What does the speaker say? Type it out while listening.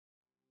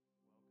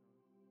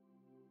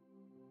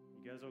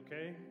guys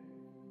okay?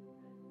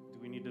 Do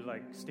we need to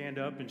stand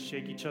up and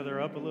shake each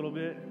other up a little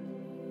bit?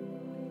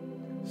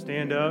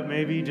 Stand up,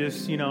 maybe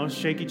just,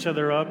 shake each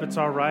other up. It's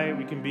all right.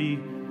 We can be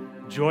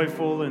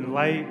joyful and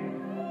light.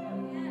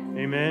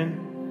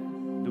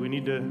 Amen. Do we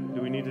need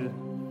to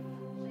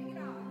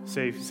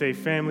say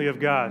family of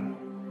God?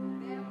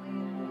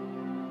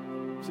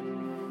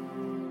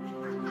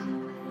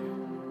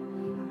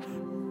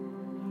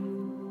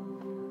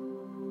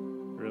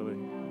 Really?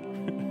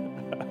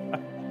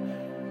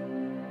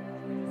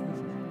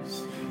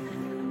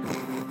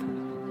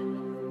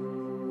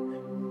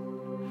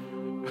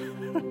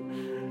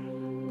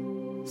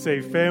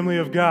 Say family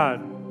of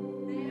God.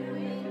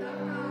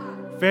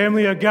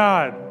 Family of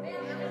God.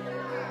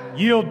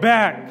 Yield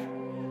back.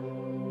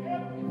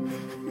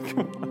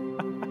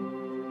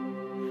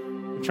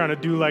 I'm trying to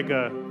do like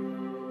a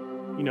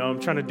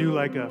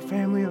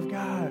family of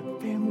God,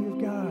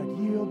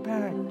 yield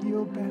back.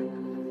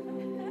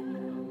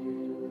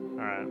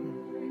 All right.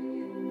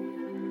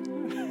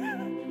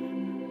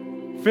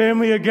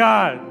 Family of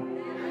God,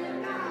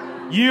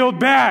 yield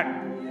back.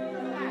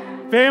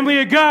 Family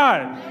of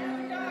God,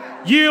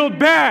 yield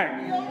back.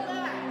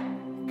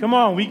 Come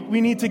on,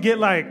 we need to get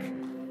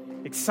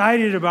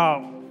excited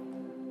about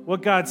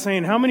what God's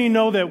saying. How many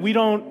know that we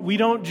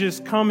don't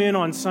just come in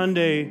on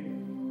Sunday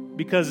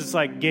because it's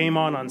game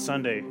on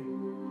Sunday?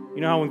 You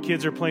know how when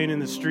kids are playing in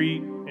the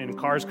street and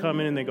cars come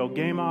in and they go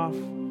game off?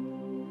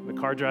 The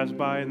car drives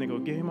by and they go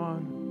game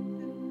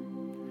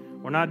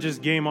on. We're not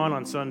just game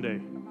on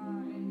Sunday,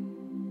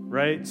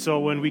 right? So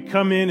when we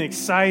come in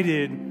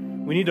excited,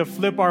 we need to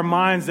flip our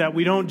minds that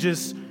we don't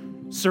just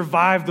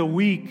survive the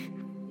week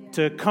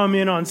to come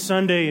in on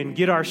Sunday and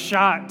get our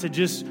shot to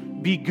just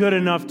be good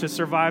enough to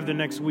survive the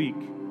next week.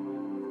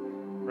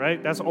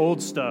 Right? That's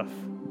old stuff.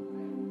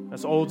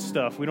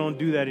 We don't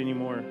do that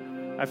anymore.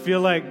 I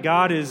feel like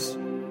God He's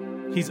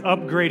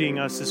upgrading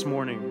us this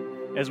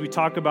morning. As we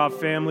talk about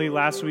family,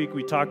 last week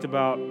we talked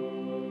about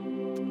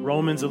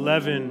Romans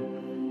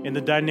 11 and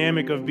the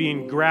dynamic of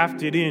being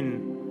grafted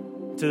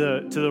in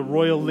to the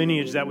royal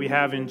lineage that we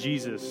have in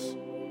Jesus.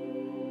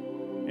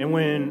 And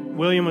when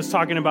William was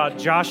talking about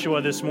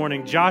Joshua this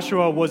morning,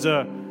 Joshua was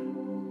a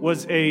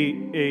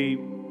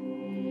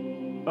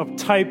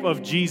type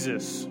of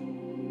Jesus.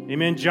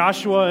 Amen.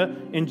 Joshua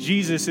and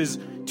Jesus is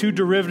two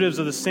derivatives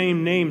of the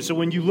same name. So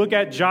when you look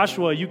at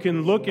Joshua, you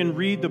can look and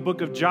read the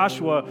book of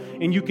Joshua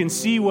and you can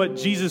see what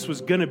Jesus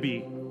was going to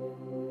be.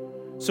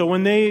 So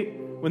when they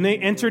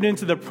entered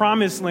into the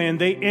promised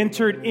land, they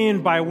entered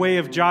in by way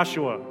of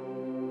Joshua.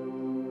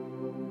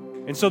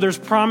 And so there's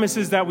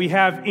promises that we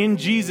have in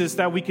Jesus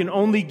that we can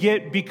only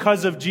get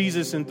because of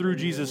Jesus and through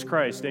Jesus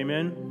Christ.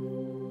 Amen.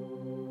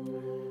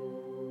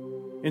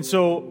 And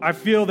so I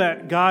feel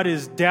that God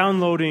is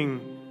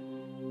downloading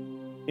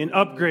an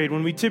upgrade.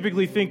 When we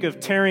typically think of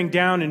tearing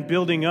down and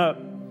building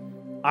up,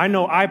 I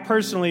know I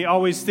personally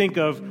always think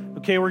of,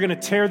 okay, we're going to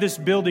tear this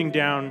building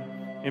down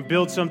and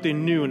build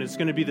something new, and it's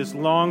going to be this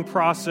long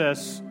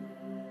process.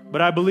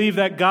 But I believe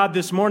that God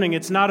this morning,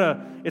 it's not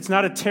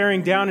a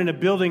tearing down and a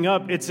building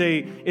up, it's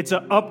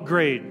an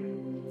upgrade.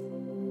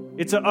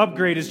 It's an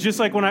upgrade. It's just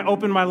like when I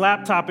open my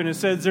laptop and it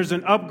says there's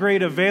an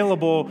upgrade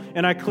available,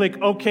 and I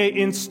click OK,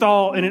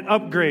 install, and it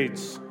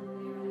upgrades.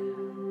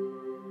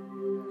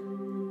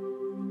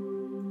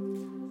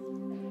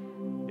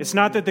 It's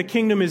not that the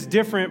kingdom is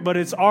different, but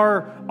it's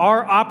our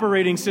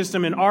operating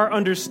system and our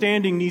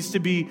understanding needs to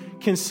be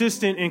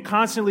consistent and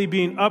constantly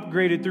being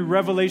upgraded through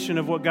revelation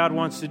of what God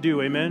wants to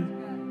do.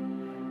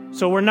 Amen?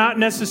 So we're not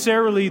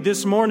necessarily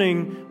this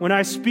morning, when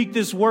I speak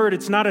this word,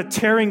 it's not a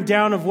tearing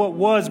down of what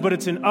was, but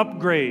it's an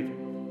upgrade.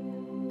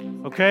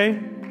 Okay?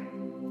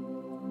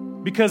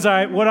 Because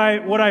what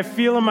I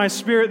feel in my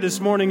spirit this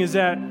morning is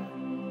that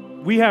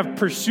we have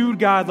pursued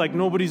God like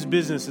nobody's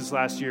business this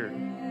last year.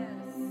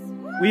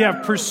 We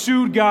have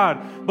pursued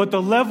God, but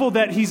the level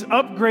that He's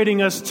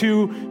upgrading us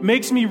to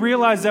makes me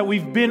realize that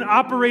we've been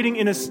operating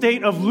in a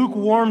state of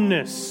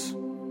lukewarmness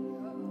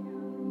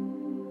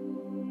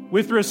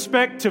with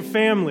respect to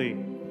family.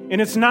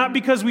 And it's not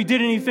because we did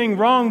anything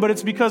wrong, but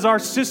it's because our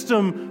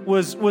system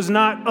was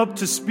not up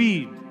to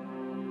speed.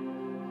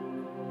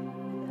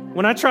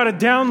 When I was trying to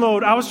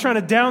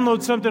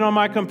download something on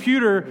my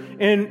computer,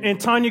 and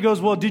Tanya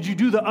goes, well, did you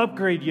do the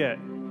upgrade yet?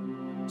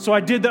 So I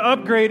did the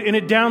upgrade, and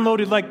it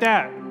downloaded like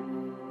that.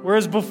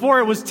 Whereas before,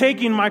 it was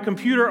taking my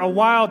computer a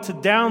while to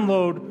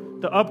download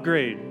the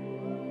upgrade.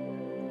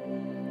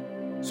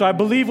 So I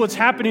believe what's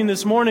happening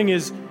this morning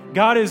is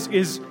God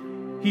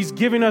He's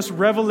giving us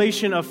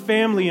revelation of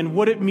family and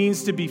what it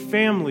means to be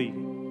family.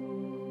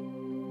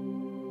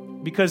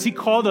 Because He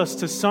called us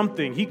to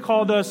something. He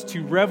called us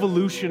to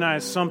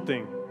revolutionize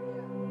something.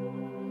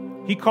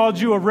 He called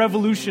you a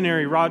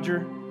revolutionary,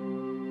 Roger.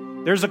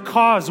 There's a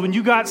cause. When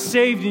you got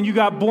saved and you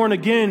got born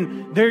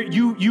again,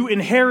 you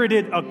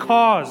inherited a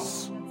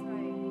cause.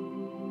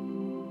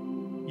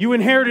 You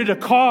inherited a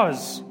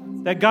cause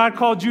that God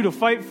called you to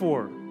fight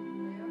for.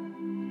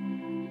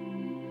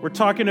 We're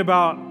talking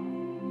about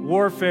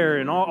warfare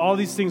and all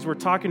these things we're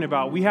talking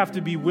about. We have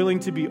to be willing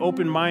to be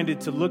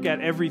open-minded to look at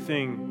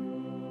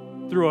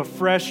everything through a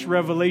fresh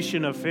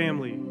revelation of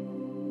family.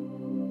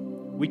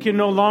 We can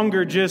no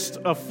longer just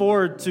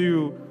afford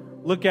to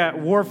look at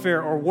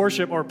warfare or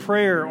worship or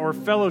prayer or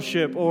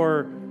fellowship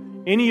or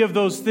any of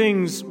those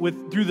things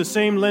through the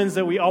same lens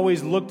that we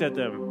always looked at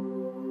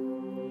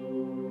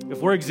them.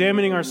 If we're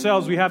examining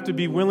ourselves, we have to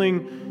be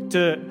willing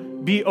to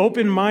be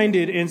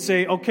open-minded and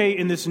say, okay,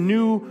 in this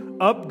new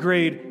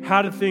upgrade,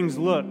 how do things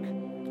look?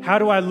 How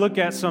do I look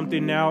at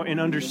something now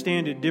and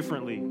understand it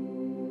differently?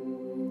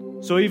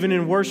 So even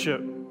in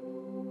worship,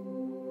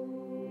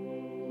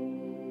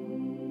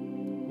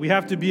 we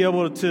have to be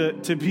able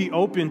to be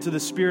open to the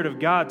Spirit of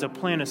God to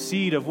plant a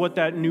seed of what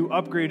that new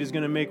upgrade is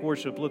going to make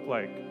worship look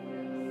like.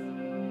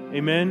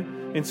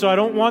 Amen? And so I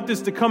don't want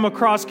this to come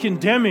across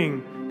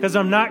condemning, because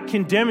I'm not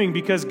condemning,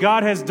 because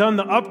God has done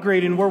the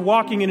upgrade and we're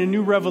walking in a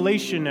new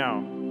revelation now.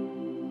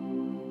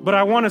 But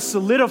I want to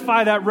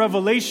solidify that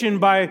revelation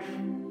by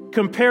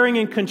comparing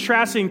and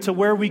contrasting to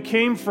where we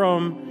came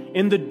from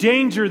and the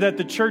danger that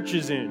the church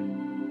is in.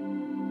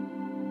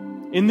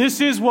 And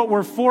this is what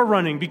we're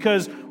forerunning,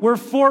 because we're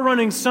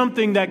forerunning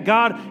something that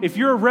God, if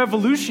you're a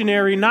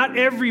revolutionary, not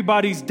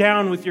everybody's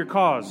down with your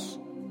cause.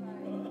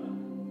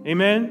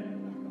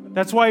 Amen?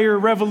 That's why you're a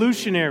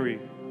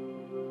revolutionary.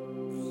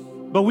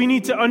 But we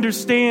need to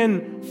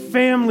understand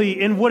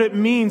family and what it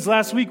means.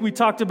 Last week we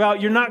talked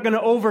about you're not going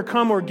to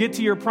overcome or get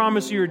to your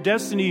promise or your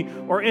destiny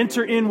or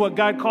enter in what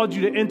God called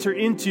you to enter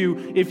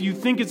into if you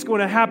think it's going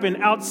to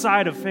happen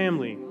outside of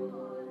family.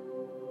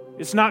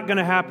 It's not going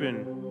to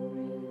happen.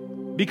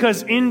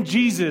 Because in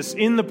Jesus,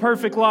 in the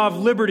perfect law of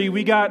liberty,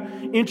 we got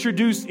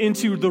introduced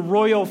into the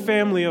royal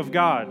family of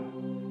God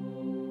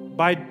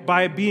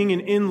by being an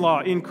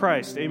in-law in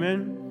Christ.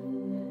 Amen?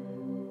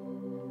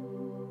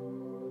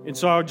 And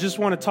so I just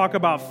want to talk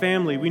about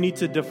family. We need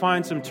to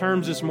define some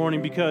terms this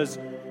morning, because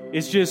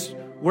it's just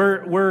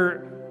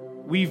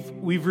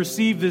we've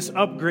received this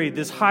upgrade,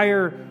 this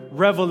higher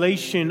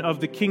revelation of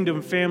the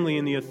kingdom family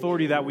and the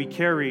authority that we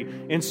carry.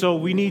 And so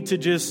we need to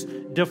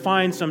just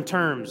define some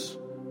terms.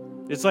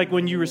 It's like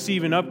when you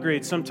receive an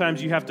upgrade,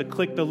 sometimes you have to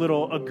click the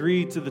little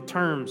agree to the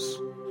terms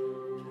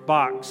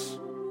box.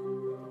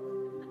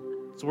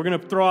 So we're going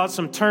to throw out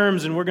some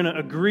terms and we're going to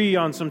agree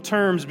on some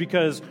terms,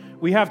 because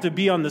we have to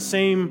be on the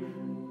same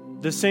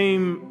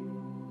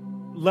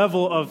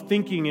level of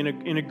thinking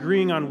and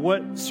agreeing on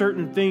what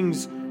certain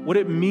things, what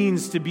it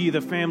means to be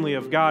the family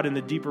of God in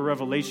the deeper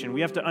revelation.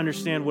 We have to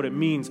understand what it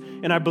means.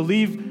 And I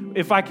believe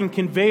if I can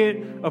convey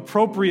it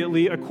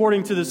appropriately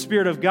according to the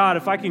Spirit of God,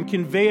 if I can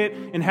convey it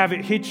and have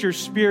it hit your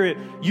spirit,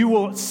 you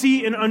will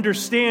see and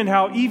understand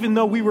how even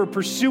though we were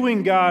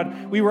pursuing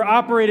God, we were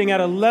operating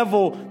at a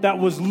level that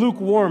was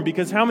lukewarm.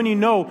 Because how many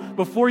know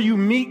before you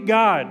meet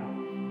God,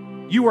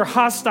 you were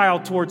hostile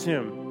towards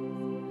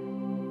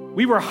Him?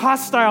 We were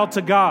hostile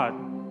to God.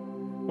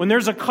 When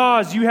there's a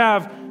cause, you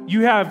have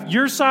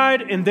your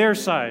side and their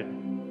side.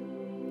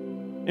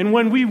 And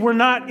when we were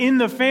not in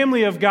the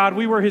family of God,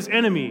 we were His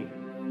enemy.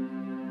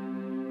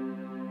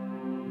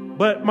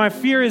 But my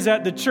fear is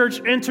that the church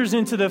enters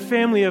into the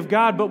family of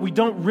God, but we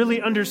don't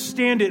really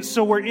understand it,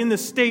 so we're in the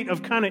state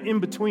of kind of in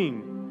between,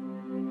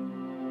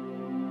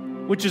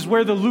 which is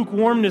where the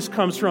lukewarmness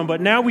comes from. But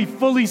now we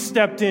fully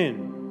stepped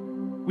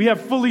in. We have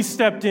fully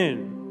stepped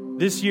in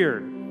this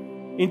year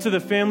into the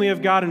family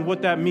of God and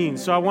what that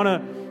means. So I want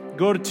to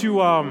go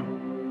to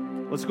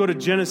let's go to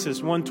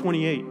Genesis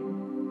 1:28.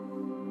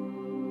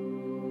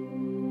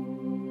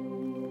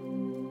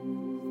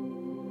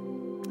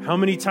 How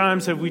many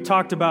times have we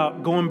talked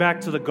about going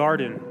back to the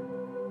garden?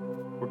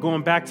 We're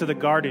going back to the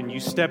garden. You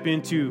step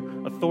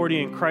into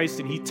authority in Christ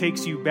and He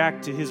takes you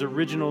back to His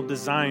original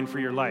design for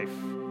your life.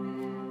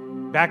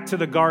 Back to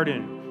the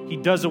garden. He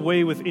does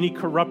away with any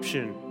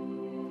corruption.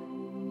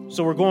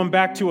 So we're going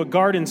back to a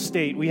garden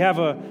state. We have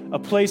a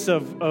place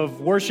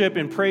of worship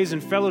and praise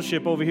and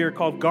fellowship over here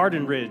called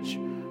Garden Ridge.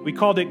 We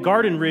called it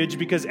Garden Ridge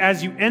because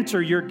as you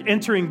enter, you're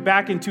entering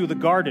back into the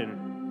garden.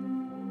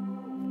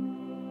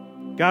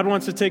 God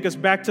wants to take us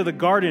back to the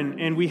garden,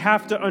 and we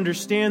have to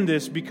understand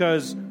this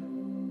because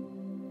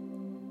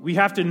we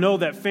have to know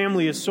that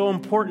family is so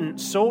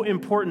important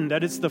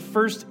that it's the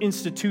first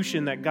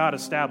institution that God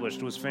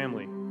established was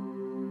family.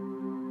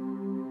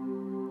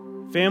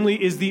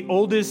 Family is the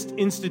oldest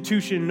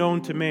institution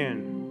known to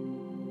man.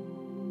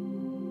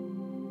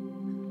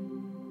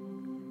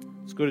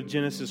 Let's go to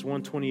Genesis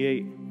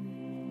 1:28.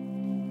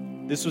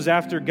 This was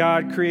after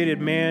God created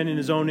man in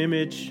His own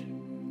image.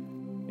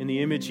 In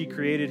the image He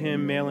created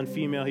him, male and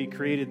female He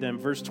created them.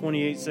 Verse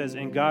 28 says,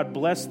 "And God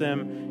blessed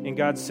them, and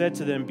God said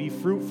to them, 'Be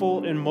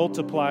fruitful and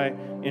multiply,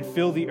 and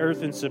fill the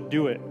earth and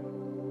subdue it.'"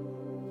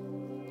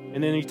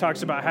 And then He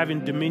talks about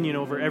having dominion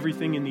over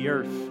everything in the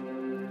earth.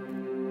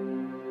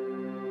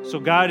 So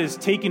God is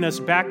taking us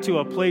back to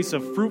a place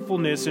of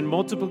fruitfulness and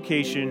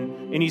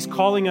multiplication, and He's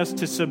calling us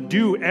to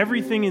subdue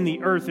everything in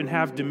the earth and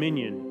have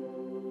dominion.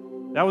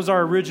 That was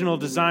our original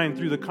design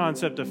through the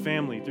concept of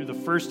family, through the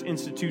first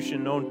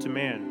institution known to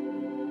man.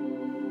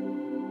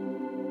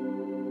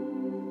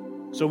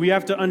 So we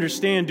have to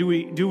understand,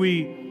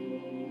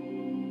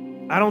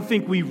 I don't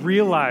think we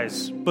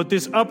realize, but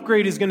this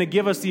upgrade is going to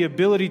give us the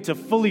ability to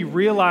fully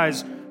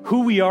realize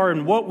who we are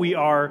and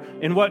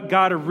what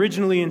God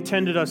originally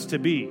intended us to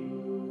be.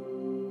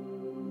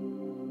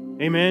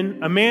 Amen.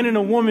 A man and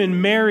a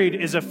woman married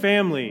is a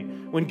family.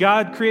 When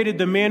God created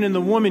the man and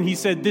the woman, he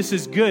said, this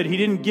is good. He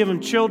didn't give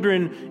them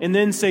children and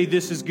then say,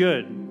 this is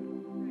good.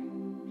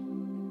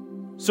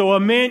 So a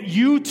man,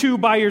 you two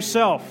by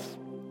yourself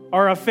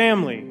are a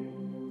family.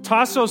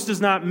 Tassos does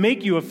not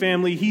make you a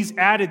family. He's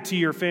added to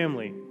your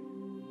family.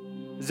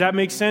 Does that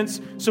make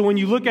sense? So when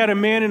you look at a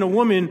man and a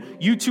woman,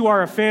 you two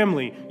are a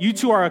family. You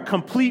two are a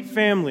complete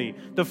family.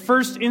 The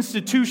first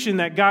institution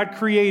that God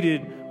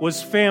created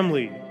was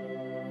family.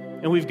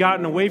 And we've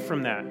gotten away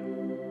from that.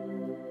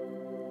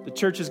 The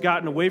church has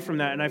gotten away from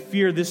that. And I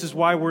fear this is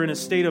why we're in a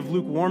state of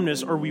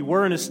lukewarmness, or we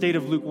were in a state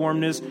of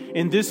lukewarmness.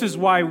 And this is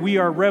why we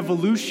are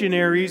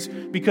revolutionaries,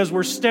 because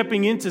we're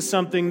stepping into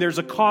something. There's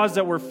a cause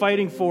that we're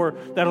fighting for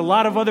that a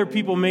lot of other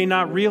people may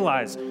not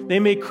realize. They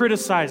may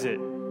criticize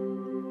it.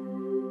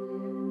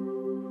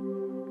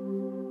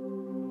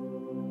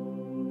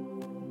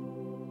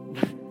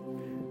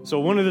 So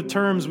one of the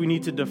terms we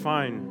need to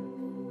define,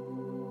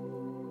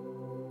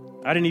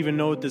 I didn't even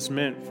know what this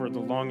meant for the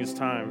longest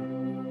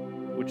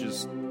time, which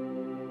is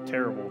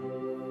terrible.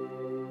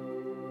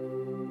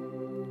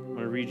 I'm going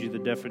to read you the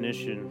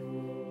definition.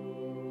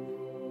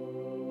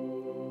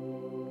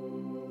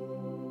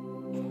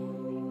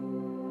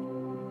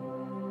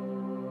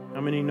 How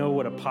many know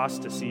what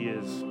apostasy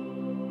is?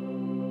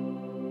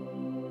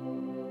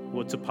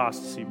 What's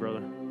apostasy,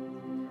 brother?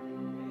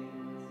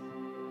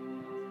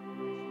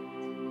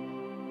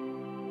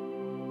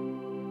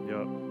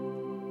 Yep.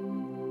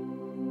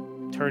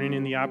 Turning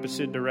in the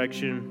opposite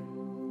direction.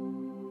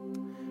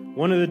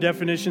 One of the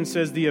definitions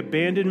says the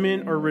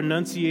abandonment or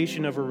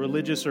renunciation of a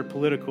religious or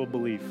political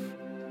belief.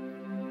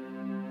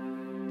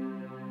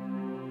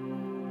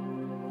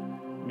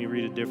 Let me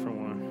read a different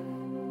one.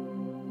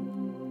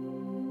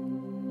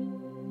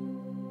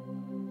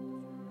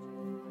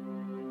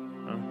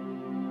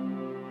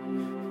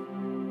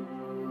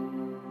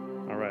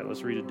 All right,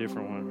 let's read a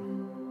different one.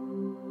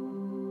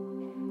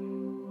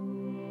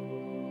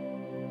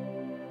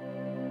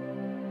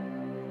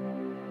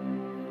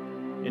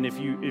 And if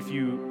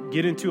you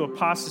get into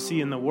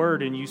apostasy in the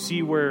word and you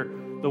see where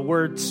the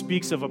word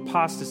speaks of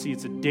apostasy,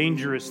 it's a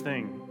dangerous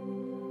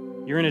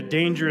thing. You're in a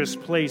dangerous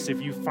place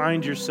if you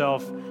find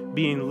yourself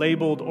being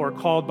labeled or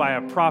called by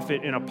a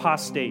prophet an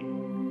apostate,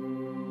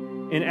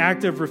 an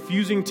act of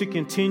refusing to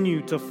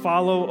continue to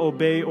follow,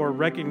 obey, or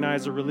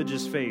recognize a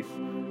religious faith,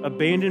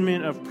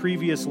 abandonment of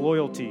previous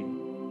loyalty.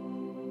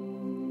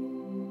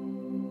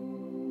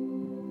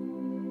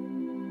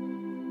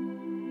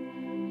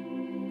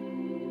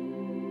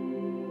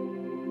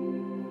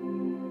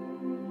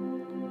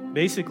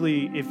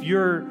 Basically, if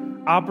you're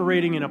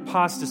operating in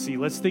apostasy,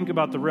 let's think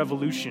about the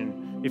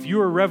revolution. If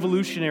you're a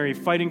revolutionary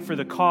fighting for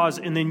the cause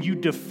and then you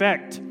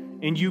defect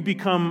and you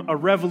become a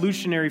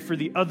revolutionary for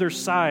the other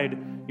side,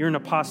 you're an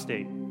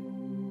apostate.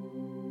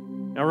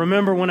 Now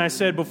remember when I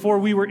said before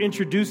we were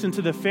introduced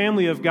into the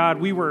family of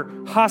God, we were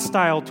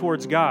hostile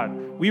towards God.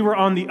 We were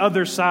on the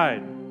other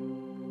side.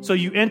 So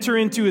you enter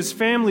into his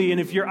family, and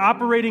if you're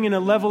operating in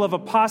a level of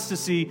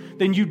apostasy,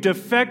 then you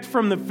defect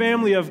from the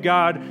family of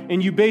God,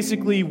 and you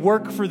basically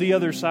work for the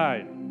other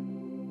side.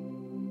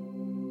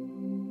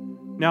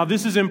 Now,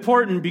 this is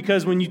important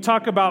because when you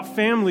talk about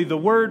family, the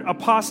word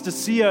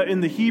apostasia in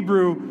the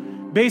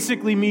Hebrew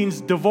basically means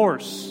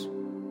divorce.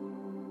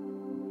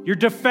 You're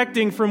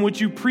defecting from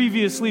what you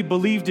previously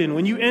believed in.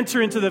 When you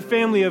enter into the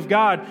family of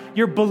God,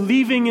 you're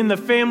believing in the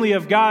family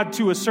of God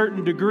to a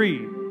certain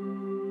degree.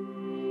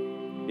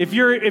 If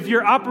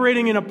you're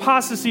operating in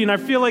apostasy, and I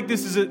feel like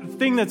this is a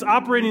thing that's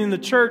operating in the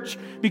church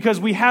because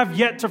we have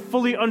yet to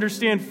fully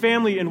understand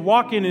family and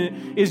walk in it,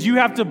 is you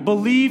have to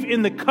believe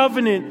in the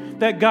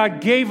covenant that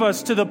God gave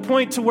us to the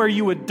point to where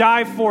you would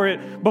die for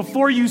it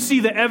before you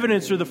see the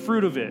evidence or the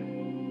fruit of it.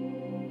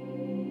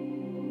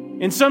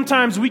 And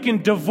sometimes we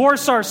can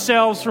divorce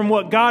ourselves from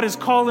what God is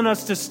calling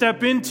us to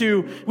step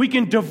into. We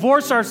can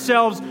divorce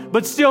ourselves,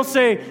 but still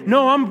say,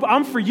 no,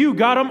 I'm for you,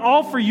 God, I'm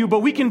all for you. But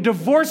we can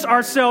divorce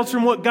ourselves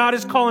from what God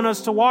is calling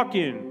us to walk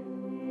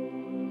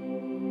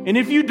in. And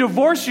if you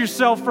divorce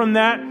yourself from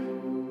that,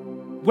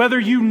 whether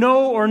you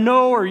know,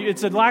 or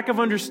it's a lack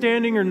of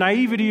understanding or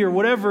naivety or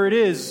whatever it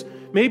is,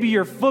 maybe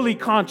you're fully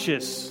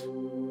conscious.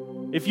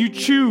 If you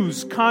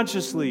choose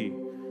consciously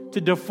to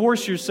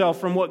divorce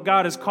yourself from what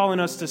God is calling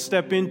us to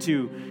step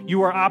into,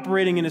 you are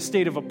operating in a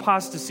state of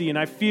apostasy, and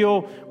I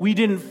feel we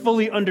didn't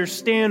fully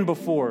understand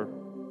before.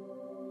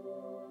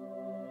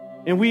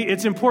 And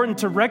it's important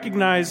to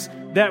recognize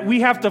that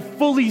we have to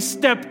fully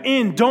step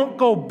in. Don't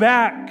go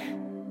back.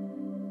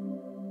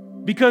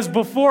 Because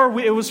before,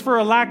 it was for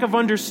a lack of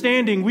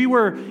understanding. We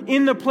were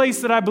in the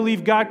place that I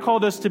believe God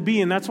called us to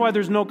be, and that's why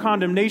there's no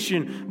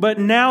condemnation. But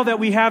now that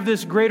we have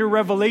this greater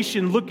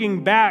revelation,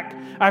 looking back,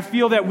 I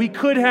feel that we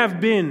could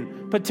have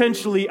been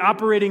potentially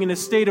operating in a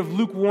state of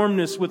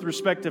lukewarmness with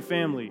respect to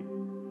family.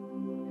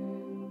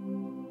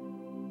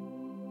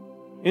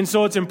 And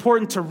so it's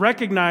important to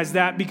recognize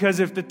that,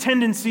 because if the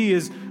tendency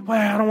is, well,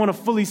 I don't want to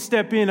fully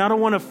step in, I don't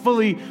want to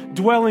fully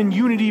dwell in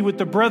unity with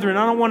the brethren,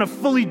 I don't want to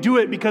fully do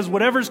it because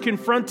whatever's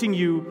confronting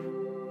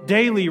you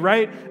daily,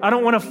 right? I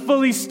don't want to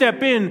fully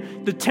step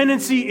in. The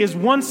tendency is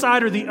one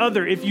side or the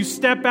other. If you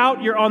step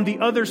out, you're on the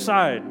other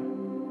side.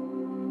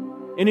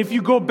 And if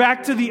you go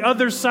back to the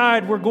other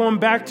side, we're going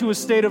back to a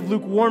state of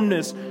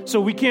lukewarmness. So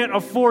we can't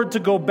afford to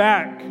go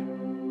back.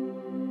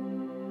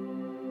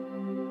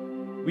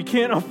 We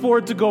can't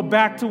afford to go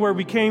back to where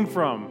we came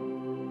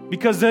from,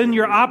 because then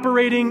you're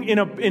operating in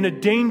a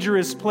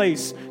dangerous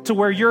place to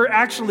where you're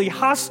actually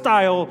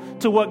hostile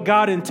to what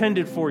God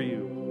intended for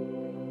you.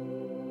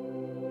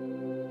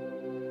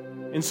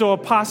 And so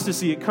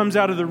apostasy, it comes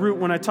out of the root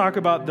when I talk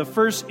about the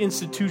first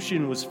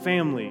institution was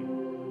family.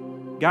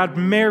 God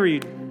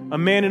married a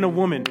man and a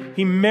woman.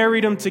 He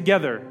married them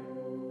together.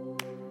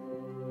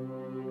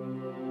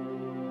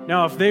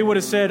 Now, if they would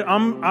have said,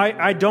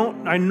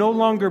 I no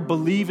longer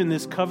believe in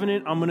this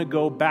covenant, I'm going to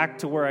go back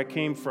to where I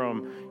came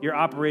from, you're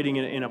operating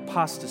in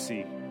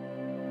apostasy.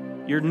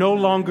 You're no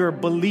longer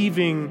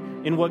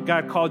believing in what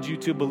God called you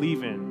to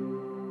believe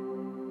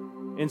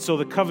in. And so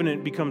the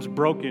covenant becomes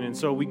broken. And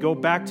so we go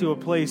back to a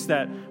place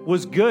that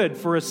was good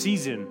for a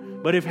season.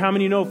 But how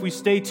many know if we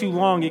stay too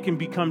long, it can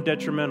become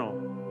detrimental?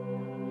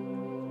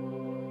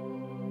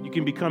 You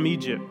can become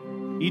Egypt.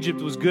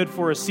 Egypt was good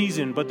for a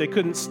season, but they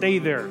couldn't stay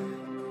there.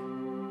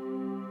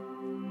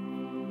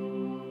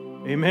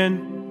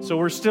 Amen. So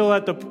we're still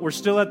at the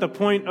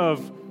point of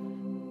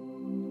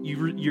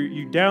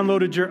you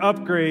downloaded your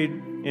upgrade,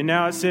 and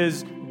now it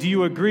says, do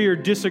you agree or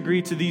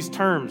disagree to these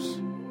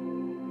terms?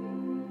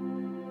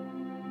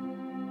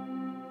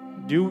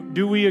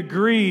 Do we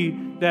agree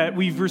that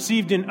we've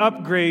received an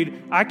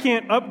upgrade? I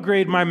can't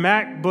upgrade my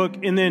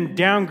MacBook and then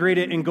downgrade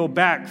it and go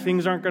back.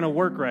 Things aren't going to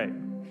work right.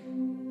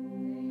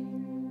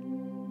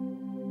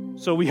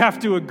 So we have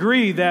to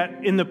agree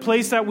that in the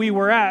place that we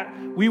were at,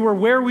 we were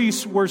where we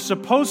were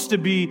supposed to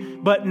be,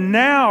 but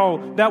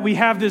now that we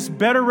have this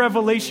better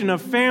revelation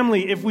of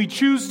family, if we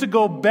choose to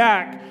go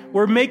back,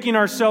 we're making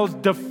ourselves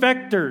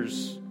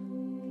defectors.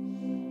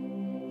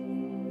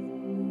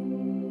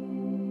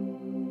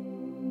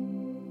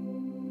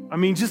 I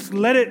mean,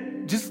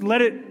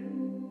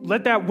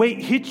 let that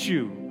weight hit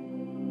you.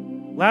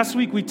 Last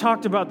week we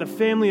talked about the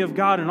family of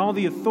God and all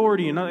the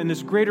authority and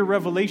this greater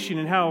revelation,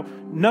 and how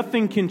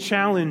nothing can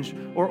challenge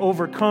or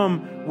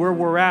overcome where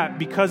we're at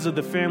because of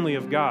the family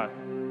of God.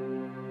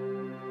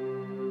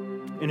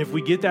 And if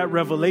we get that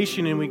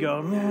revelation and we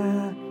go,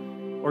 nah,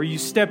 or you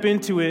step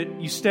into it,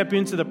 you step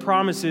into the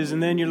promises,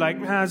 and then you're like,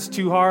 nah, it's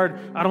too hard.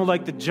 I don't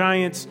like the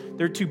giants.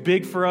 They're too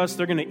big for us.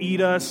 They're going to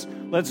eat us.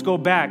 Let's go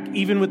back,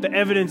 even with the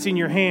evidence in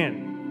your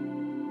hand.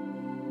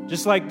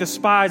 Just like the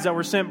spies that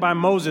were sent by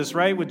Moses,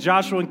 right? With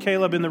Joshua and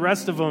Caleb and the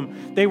rest of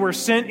them. They were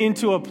sent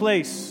into a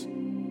place.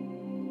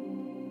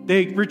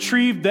 They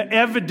retrieved the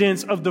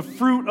evidence of the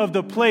fruit of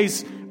the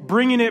place,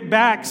 bringing it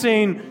back,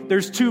 saying,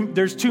 there's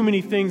too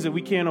many things that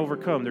we can't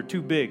overcome. They're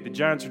too big. The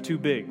giants are too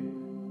big.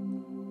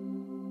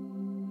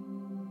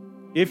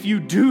 If you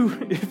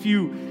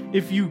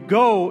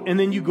go and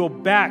then you go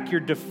back,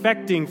 you're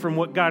defecting from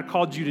what God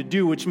called you to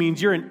do, which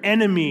means you're an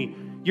enemy.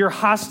 You're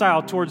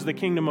hostile towards the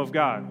kingdom of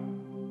God.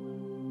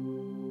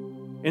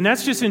 And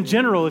that's just in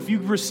general. If you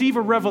receive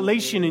a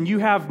revelation and you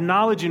have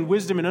knowledge and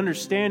wisdom and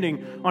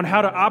understanding on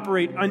how to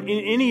operate in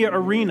any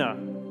arena,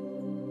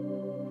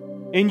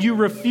 and you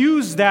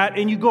refuse that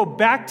and you go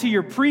back to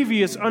your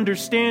previous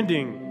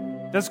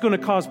understanding, that's going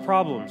to cause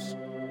problems.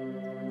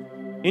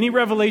 Any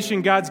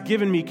revelation God's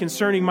given me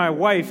concerning my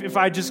wife, if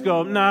I just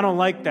go, no, I don't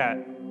like that.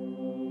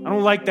 I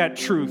don't like that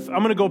truth. I'm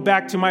going to go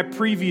back to my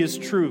previous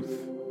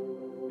truth.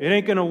 It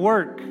ain't going to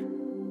work.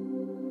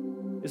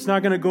 It's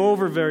not going to go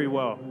over very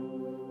well.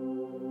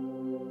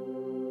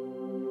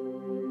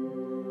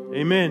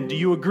 Amen. Do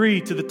you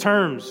agree to the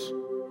terms?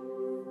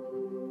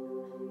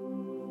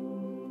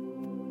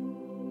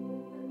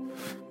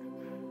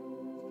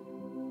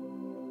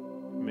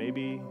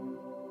 Maybe.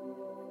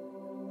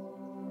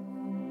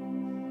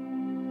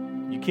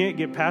 You can't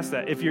get past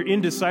that. If you're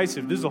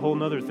indecisive, this is a whole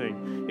nother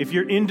thing. If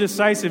you're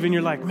indecisive and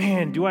you're like,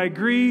 man, do I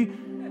agree?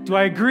 Do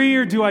I agree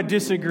or do I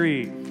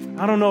disagree?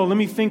 I don't know. Let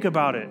me think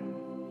about it.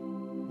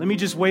 Let me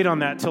just wait on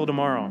that till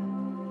tomorrow.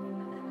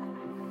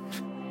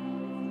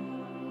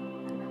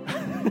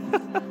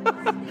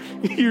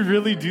 You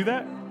really do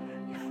that?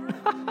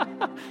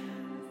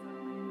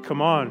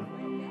 Come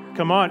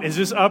on. Is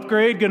this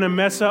upgrade going to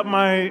mess up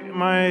my...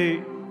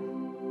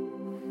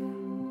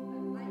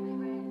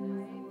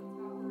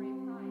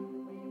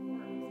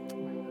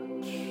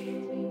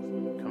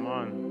 Come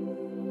on.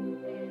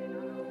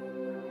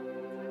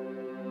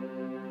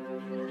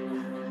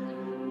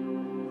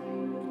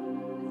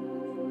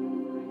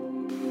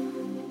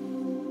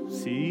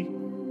 See?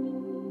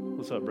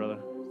 What's up, brother?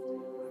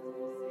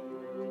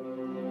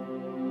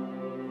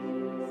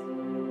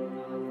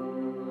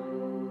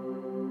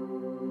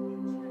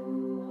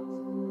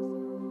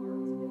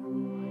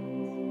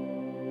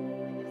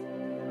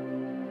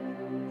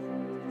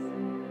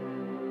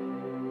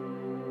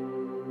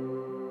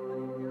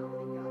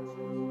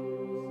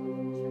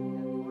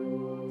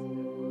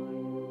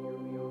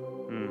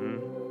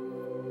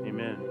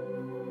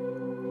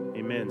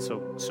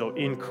 Amen. So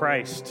in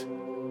Christ,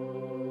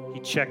 he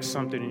checks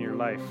something in your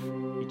life.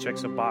 He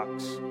checks a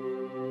box.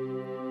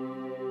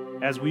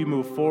 As we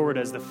move forward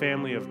as the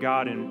family of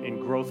God in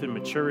growth and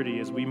maturity,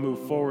 as we move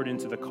forward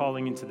into the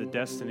calling, into the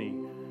destiny,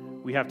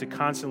 we have to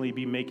constantly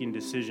be making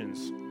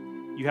decisions.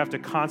 You have to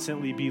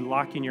constantly be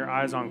locking your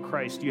eyes on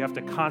Christ. You have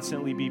to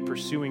constantly be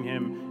pursuing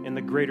him in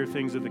the greater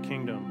things of the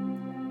kingdom.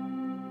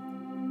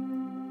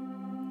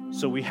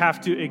 So we have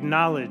to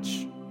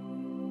acknowledge,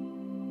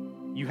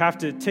 you have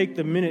to take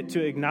the minute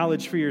to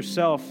acknowledge for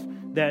yourself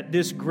that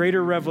this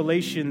greater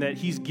revelation that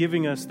he's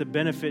giving us the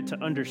benefit to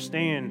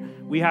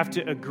understand, we have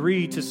to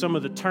agree to some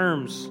of the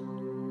terms.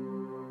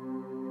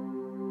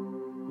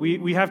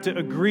 We have to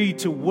agree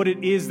to what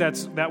it is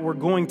that we're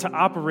going to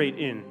operate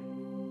in.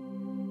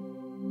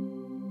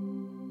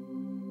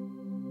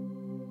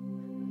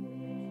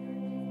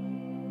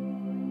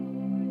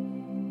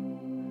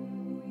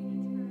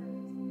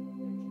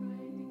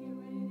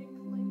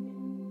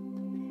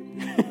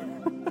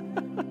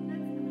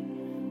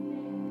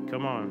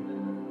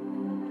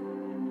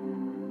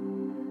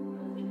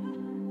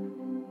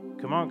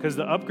 Come on, because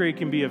the upgrade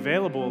can be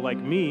available. Like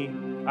me,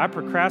 I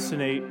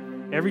procrastinate.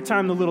 Every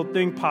time the little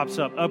thing pops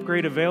up,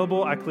 upgrade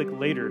available, I click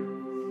later.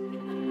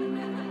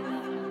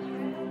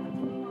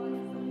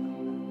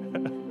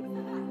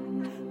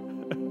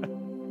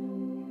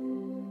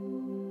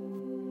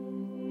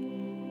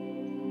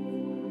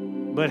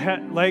 But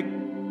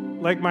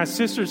like my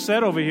sister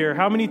said over here,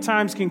 how many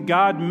times can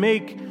God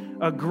make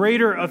a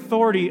greater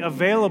authority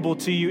available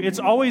to you? It's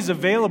always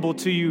available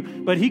to you,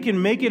 but he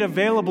can make it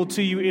available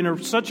to you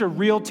in such a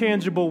real,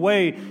 tangible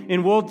way,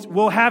 and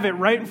we'll have it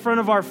right in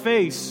front of our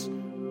face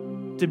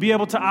to be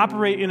able to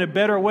operate in a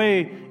better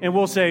way, and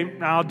we'll say,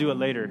 nah, I'll do it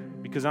later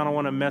because I don't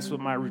want to mess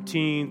with my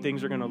routine.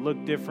 Things are going to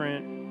look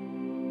different.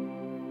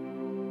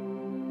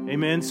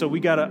 Amen? So we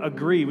got to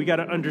agree. We got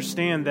to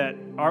understand that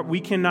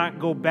we cannot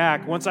go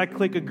back. Once I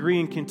click agree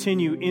and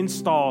continue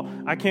install,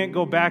 I can't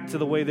go back to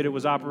the way that it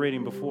was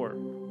operating before.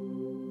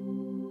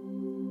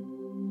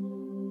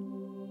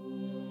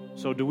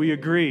 So do we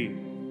agree?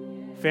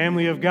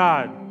 Family of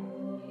God.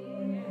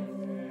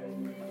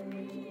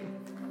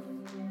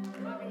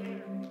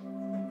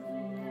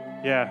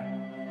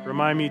 Yeah.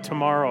 Remind me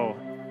tomorrow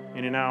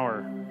in an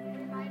hour.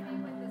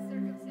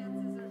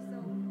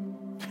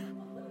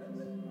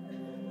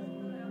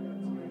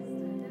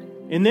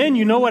 And then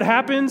you know what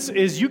happens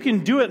is you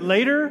can do it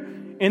later,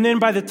 and then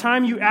by the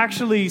time you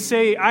actually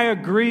say, I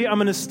agree, I'm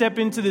going to step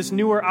into this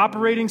newer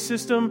operating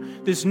system,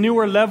 this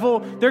newer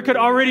level, there could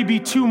already be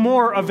 2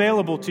 more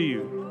available to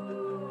you.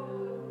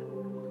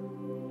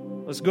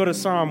 Let's go to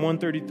Psalm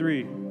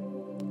 133.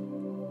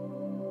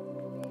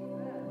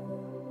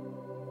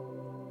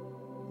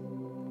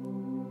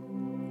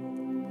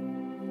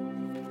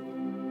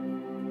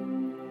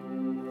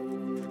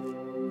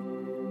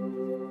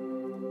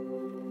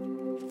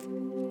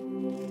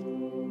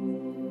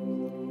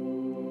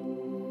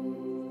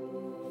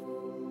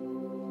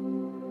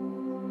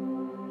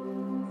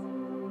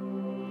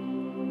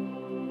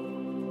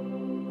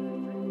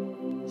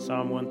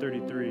 Psalm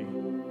 133.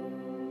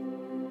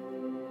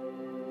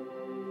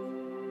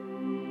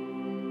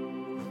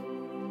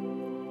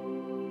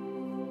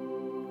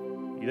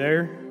 You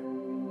there?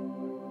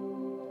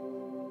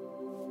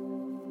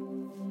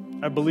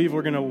 I believe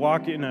we're going to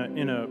walk in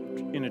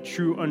a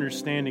true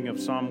understanding of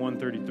Psalm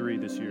 133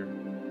 this year.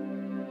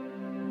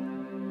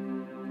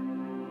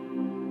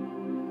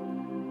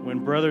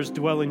 When brothers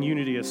dwell in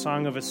unity, a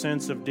song of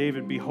ascents of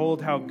David.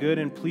 Behold how good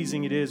and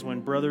pleasing it is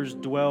when brothers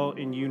dwell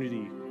in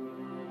unity.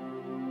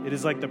 It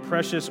is like the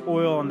precious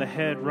oil on the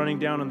head running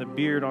down on the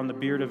beard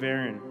of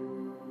Aaron,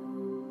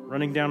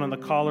 running down on the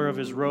collar of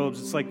his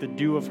robes. It's like the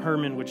dew of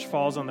Hermon, which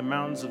falls on the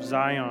mountains of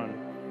Zion.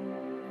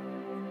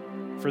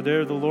 For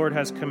there the Lord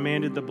has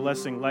commanded the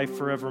blessing, life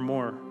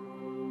forevermore.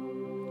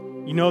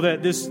 You know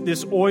that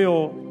this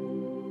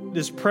oil,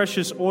 this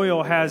precious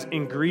oil, has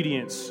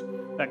ingredients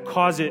that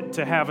cause it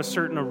to have a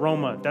certain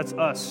aroma. That's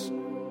us.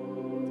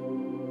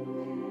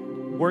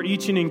 We're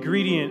each an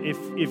ingredient.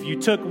 If you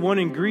took one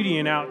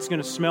ingredient out, it's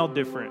going to smell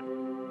different.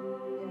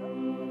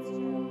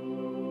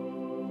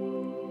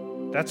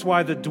 That's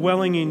why the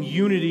dwelling in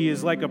unity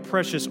is like a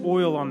precious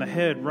oil on the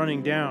head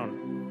running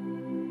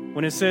down.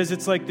 When it says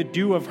it's like the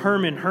dew of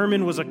Hermon,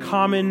 Hermon was a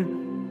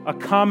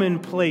common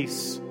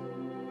place.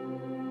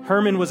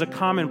 Hermon was a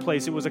common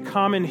place. It was a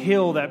common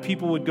hill that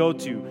people would go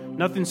to.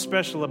 Nothing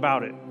special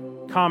about it.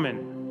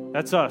 Common.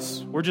 That's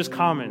us. We're just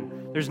common.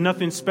 There's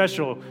nothing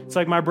special. It's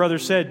like my brother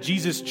said,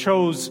 Jesus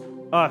chose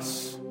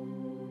us.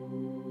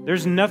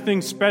 There's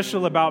nothing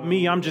special about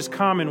me. I'm just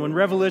common. When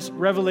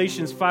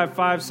Revelations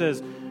 5:5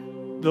 says,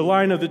 the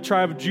Lion of the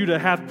tribe of Judah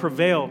hath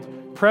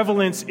prevailed.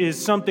 Prevalence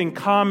is something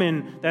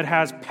common that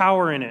has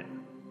power in it.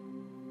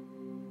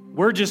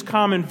 We're just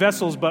common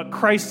vessels, but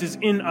Christ is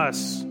in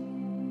us.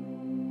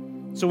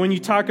 So when you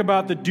talk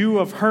about the dew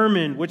of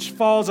Hermon, which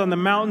falls on the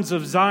mountains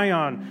of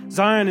Zion,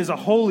 Zion is a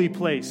holy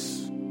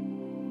place.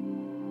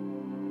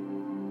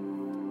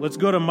 Let's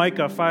go to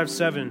Micah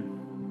 5:7.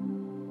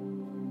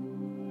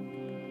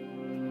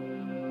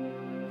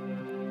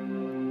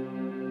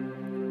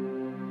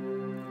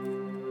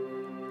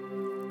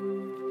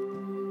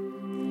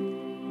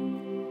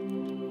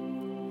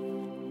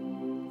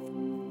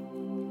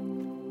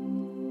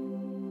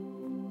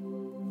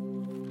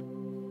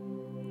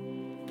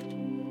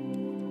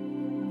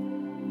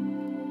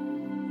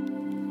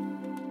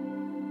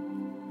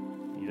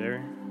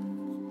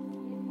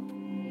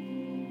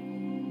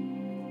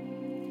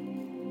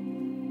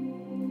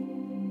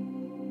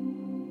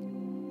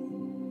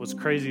 What's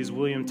crazy is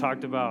William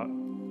talked about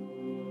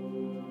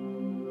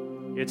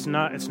it's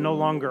no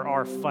longer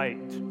our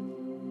fight.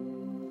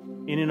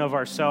 In and of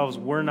ourselves,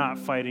 we're not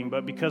fighting,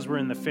 but because we're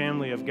in the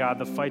family of God,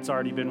 the fight's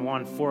already been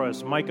won for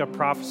us. Micah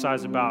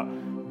prophesies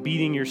about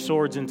beating your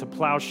swords into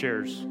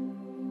plowshares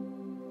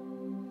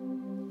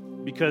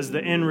because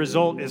the end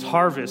result is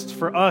harvest.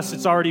 For us,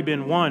 it's already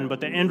been won, but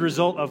the end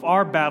result of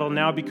our battle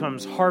now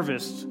becomes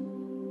harvest.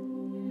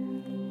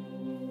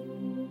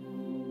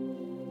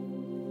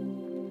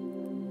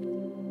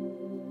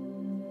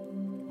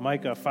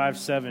 Micah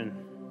 5:7.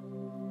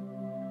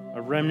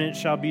 A remnant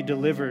shall be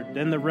delivered.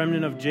 Then the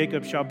remnant of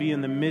Jacob shall be in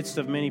the midst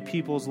of many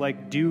peoples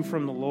like dew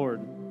from the Lord.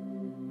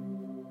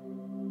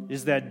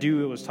 Is that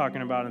dew it was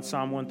talking about in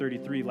Psalm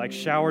 133, like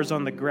showers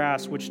on the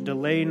grass, which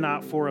delay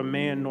not for a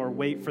man, nor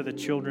wait for the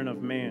children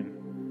of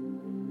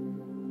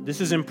man.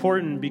 This is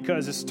important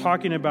because it's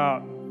talking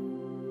about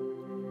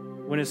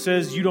when it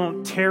says you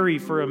don't tarry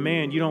for a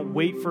man, you don't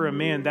wait for a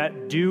man,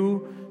 that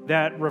dew,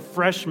 that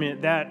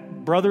refreshment, that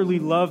brotherly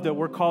love that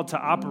we're called to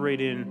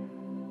operate in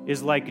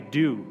is like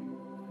dew.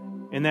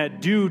 And that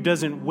dew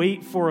doesn't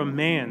wait for a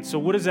man. So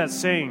what is that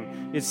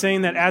saying? It's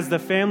saying that as the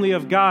family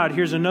of God,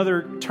 here's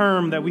another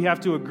term that we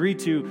have to agree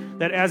to,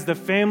 that as the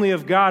family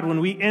of God, when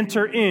we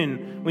enter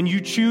in, when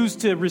you choose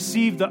to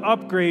receive the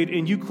upgrade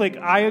and you click,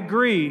 I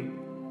agree,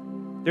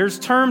 there's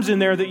terms in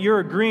there that you're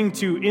agreeing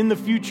to in the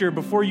future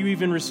before you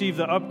even receive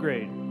the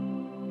upgrade.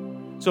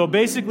 So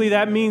basically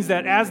that means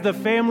that as the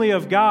family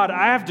of God,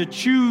 I have to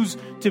choose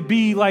to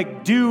be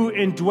like dew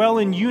and dwell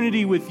in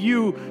unity with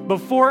you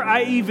before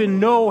I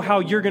even know how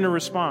you're going to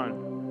respond.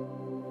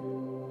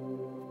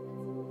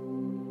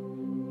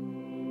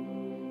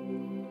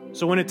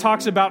 So when it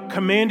talks about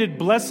commanded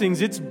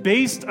blessings, it's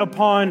based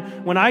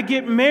upon when I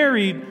get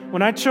married,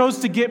 when I chose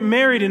to get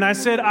married and I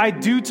said I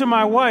do to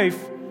my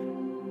wife,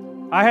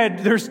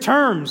 there's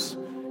terms.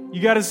 You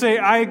got to say,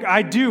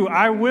 I do,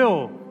 I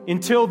will,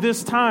 until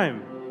this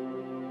time.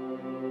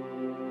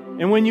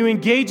 And when you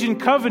engage in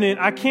covenant,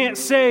 I can't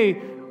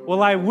say,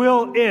 well, I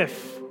will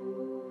if.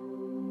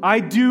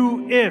 I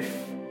do if.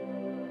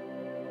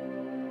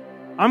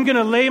 I'm going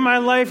to lay my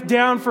life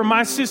down for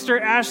my sister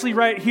Ashley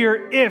right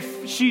here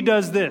if she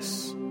does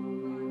this.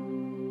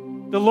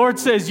 The Lord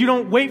says, you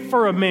don't wait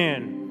for a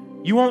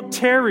man. You won't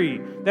tarry.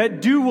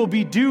 That dew will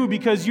be dew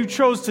because you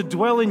chose to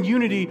dwell in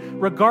unity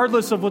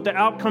regardless of what the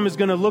outcome is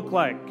going to look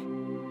like.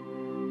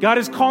 God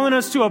is calling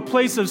us to a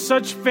place of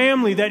such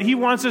family that He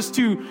wants us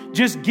to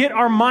just get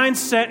our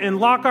mindset and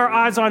lock our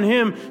eyes on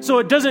Him so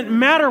it doesn't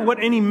matter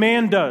what any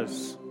man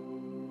does.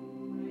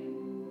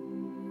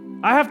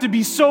 I have to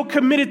be so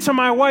committed to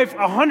my wife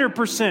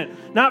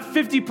 100%, not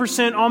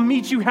 50%. I'll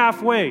meet you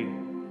halfway.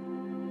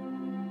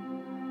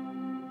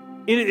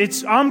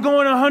 I'm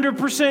going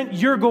 100%,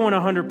 you're going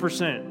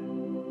 100%.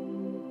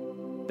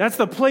 That's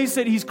the place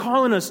that He's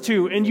calling us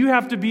to. And you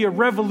have to be a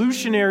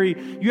revolutionary.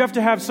 You have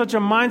to have such a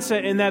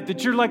mindset in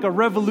that you're like a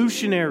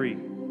revolutionary.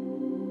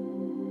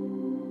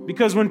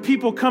 Because when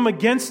people come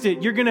against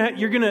it,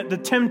 the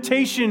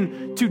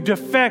temptation to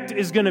defect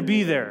is going to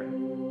be there.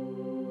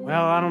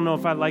 Well, I don't know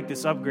if I like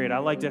this upgrade. I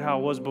liked it how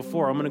it was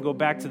before. I'm going to go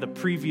back to the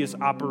previous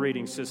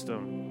operating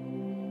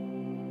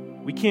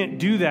system. We can't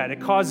do that.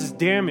 It causes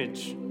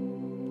damage.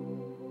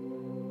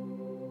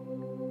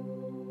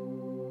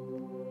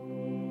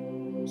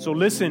 So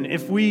listen,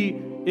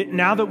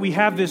 now that we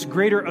have this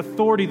greater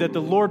authority that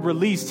the Lord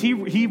released,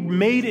 He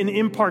made an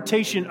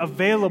impartation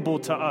available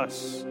to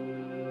us.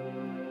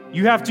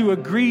 You have to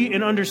agree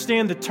and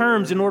understand the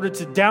terms in order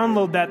to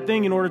download that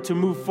thing in order to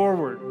move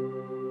forward.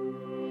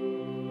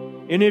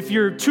 And if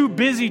you're too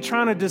busy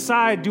trying to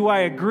decide, do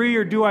I agree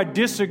or do I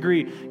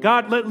disagree?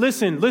 God,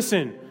 listen.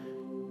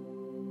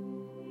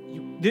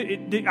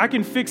 I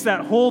can fix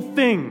that whole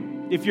thing.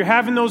 If you're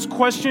having those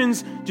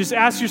questions, just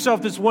ask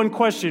yourself this one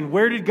question.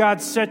 Where did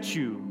God set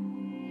you?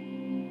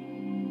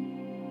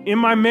 In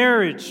my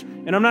marriage,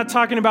 and I'm not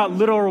talking about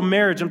literal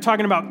marriage, I'm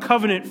talking about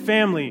covenant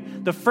family.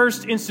 The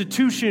first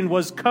institution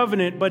was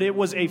covenant, but it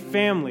was a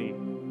family.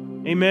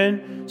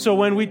 Amen? So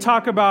when we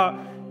talk about,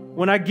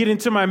 when I get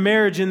into my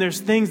marriage and there's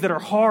things that are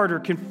hard or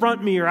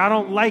confront me or I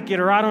don't like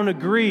it or I don't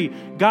agree,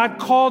 God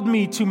called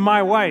me to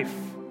my wife.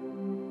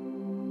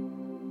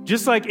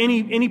 Just like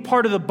any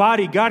part of the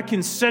body, God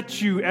can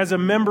set you as a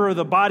member of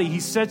the body. He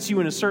sets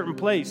you in a certain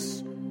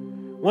place.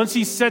 Once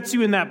He sets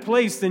you in that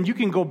place, then you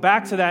can go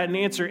back to that and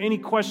answer any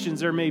questions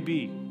there may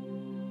be.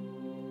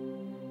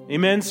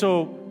 Amen?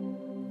 So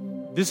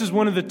this is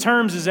one of the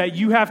terms, is that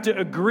you have to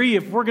agree.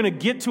 If we're going to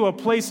get to a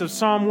place of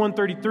Psalm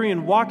 133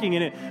 and walking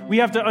in it, we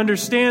have to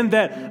understand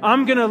that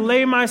I'm going to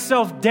lay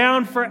myself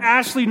down for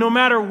Ashley no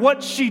matter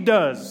what she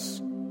does.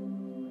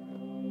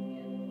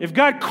 If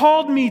God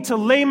called me to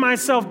lay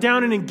myself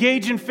down and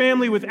engage in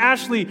family with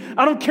Ashley,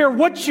 I don't care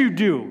what you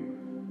do.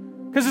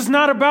 Because it's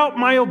not about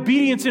my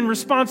obedience in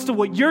response to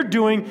what you're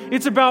doing.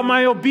 It's about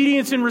my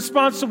obedience in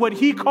response to what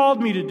He called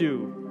me to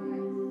do.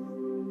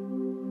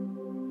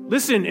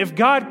 Listen, if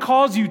God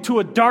calls you to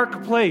a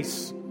dark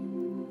place,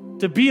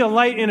 to be a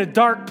light in a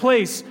dark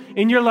place,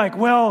 and you're like,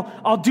 well,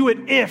 I'll do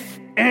it if,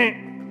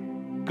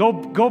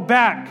 Go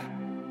back.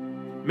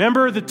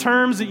 Remember the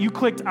terms that you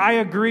clicked, I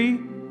agree?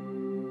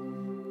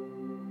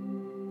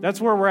 That's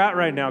where we're at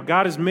right now.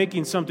 God is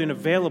making something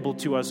available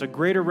to us, a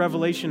greater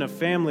revelation of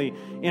family.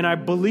 And I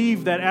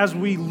believe that as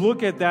we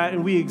look at that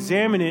and we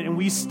examine it and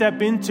we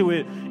step into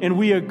it and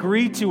we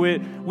agree to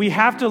it, we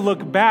have to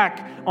look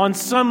back on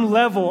some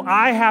level.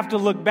 I have to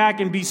look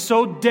back and be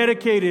so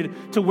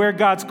dedicated to where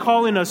God's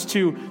calling us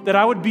to that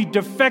I would be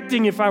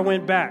defecting if I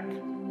went back.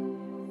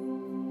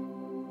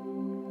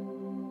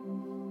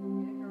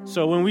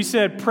 So when we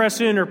said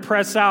press in or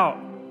press out,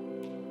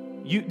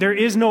 there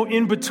is no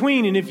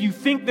in-between. And if you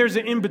think there's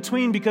an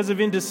in-between because of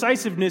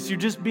indecisiveness, you're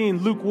just being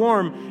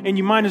lukewarm and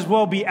you might as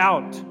well be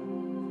out.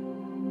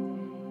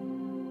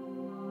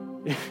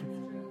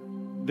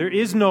 There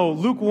is no,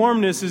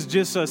 lukewarmness is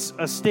just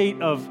a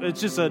state of,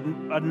 it's just a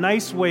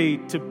nice way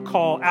to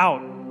call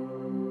out.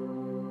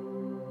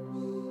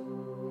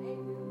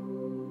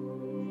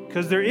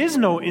 Because there is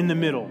no in the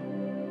middle.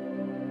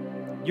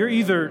 You're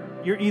either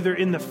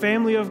in the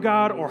family of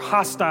God or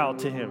hostile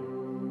to Him.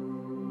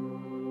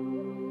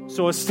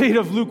 So a state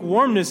of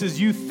lukewarmness is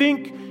you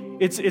think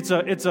it's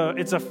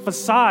a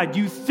facade.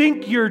 You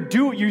think you're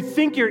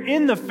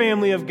in the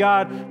family of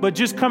God, but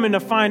just coming to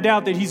find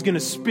out that He's going to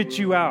spit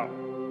you out.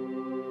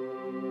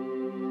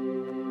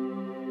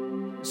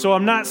 So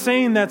I'm not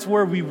saying that's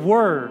where we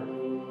were,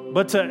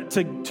 but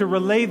to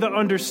relay the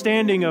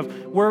understanding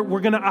of we're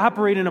going to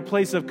operate in a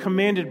place of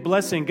commanded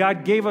blessing.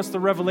 God gave us the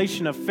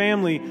revelation of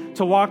family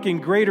to walk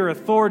in greater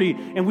authority,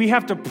 and we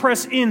have to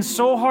press in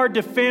so hard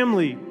to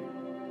family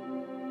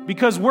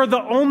because we're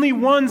the only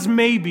ones,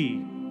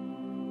 maybe,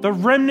 the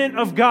remnant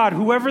of God,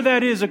 whoever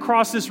that is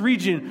across this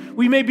region,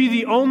 we may be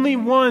the only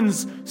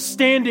ones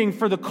standing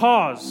for the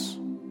cause.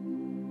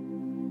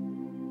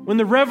 When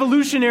the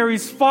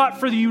revolutionaries fought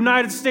for the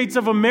United States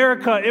of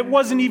America, it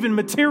wasn't even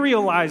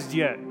materialized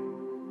yet.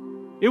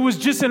 It was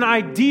just an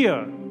idea.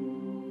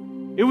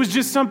 It was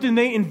just something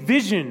they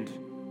envisioned.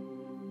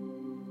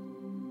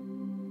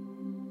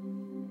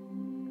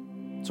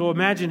 So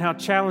imagine how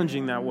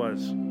challenging that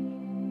was.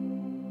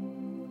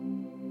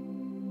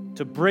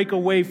 To break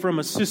away from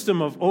a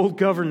system of old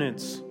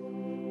governance,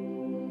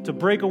 to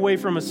break away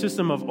from a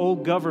system of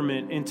old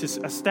government and to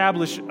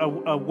establish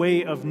a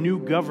way of new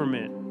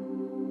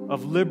government,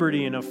 of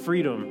liberty and of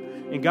freedom.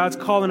 And God's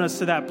calling us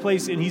to that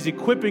place, and He's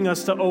equipping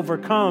us to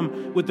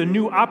overcome with the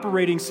new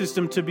operating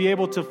system to be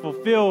able to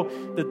fulfill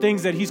the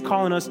things that He's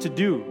calling us to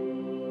do.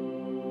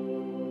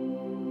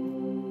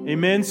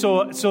 Amen.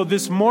 So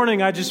this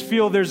morning, I just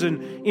feel there's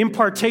an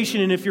impartation.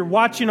 And if you're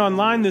watching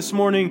online this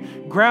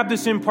morning, grab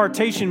this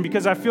impartation,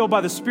 because I feel by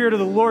the Spirit of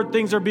the Lord,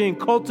 things are being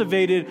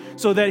cultivated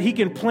so that He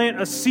can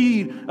plant a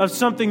seed of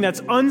something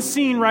that's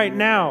unseen right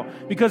now,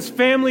 because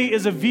family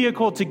is a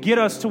vehicle to get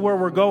us to where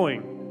we're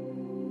going.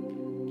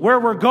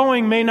 Where we're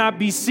going may not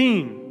be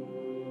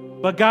seen,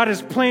 but God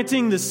is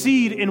planting the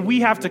seed, and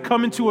we have to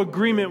come into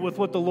agreement with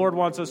what the Lord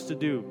wants us to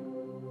do.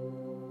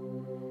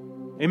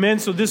 Amen.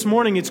 So this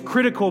morning it's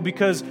critical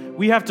because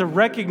we have to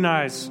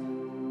recognize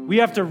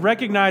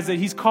that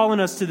He's calling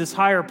us to this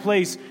higher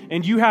place,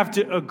 and you have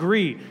to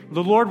agree.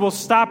 The Lord will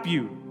stop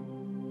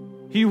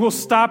you. He will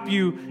stop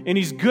you, and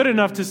He's good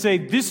enough to say,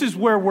 this is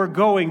where we're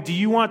going. Do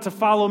you want to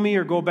follow me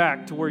or go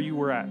back to where you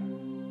were at?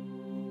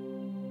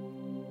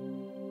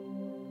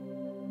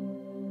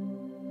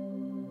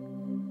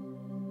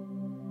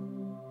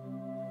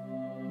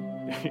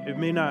 It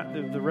may not,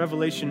 the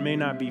revelation may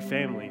not be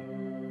family.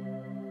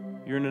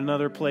 You're in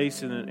another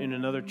place, in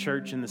another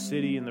church, in the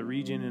city, in the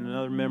region, in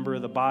another member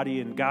of the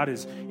body, and God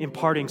is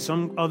imparting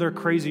some other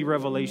crazy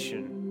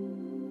revelation.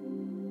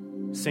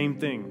 Same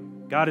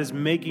thing. God is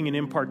making an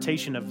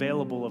impartation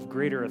available of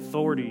greater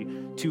authority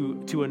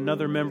to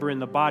another member in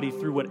the body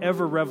through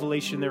whatever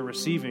revelation they're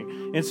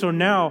receiving. And so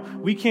now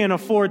we can't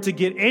afford to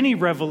get any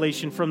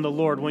revelation from the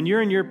Lord. When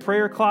you're in your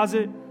prayer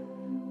closet,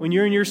 when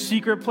you're in your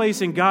secret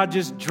place and God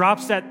just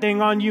drops that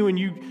thing on you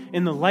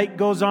and the light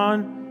goes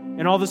on,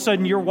 and all of a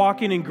sudden you're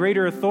walking in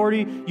greater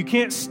authority, you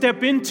can't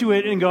step into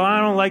it and go, I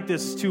don't like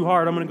this, it's too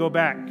hard, I'm going to go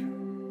back.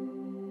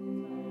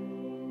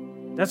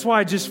 That's why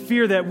I just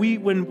fear that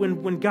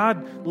when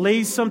God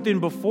lays something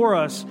before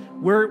us,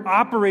 we're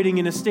operating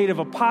in a state of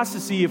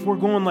apostasy if we're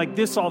going like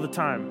this all the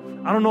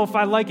time. I don't know if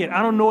I like it.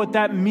 I don't know what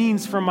that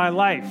means for my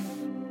life.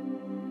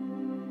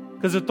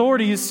 Because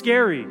authority is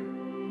scary.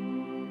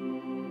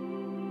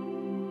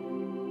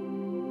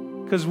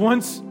 Because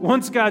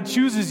once God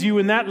chooses you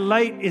and that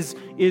light is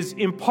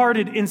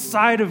imparted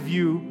inside of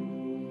you,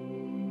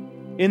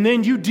 and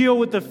then you deal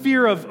with the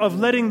fear of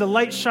letting the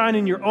light shine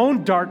in your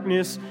own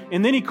darkness,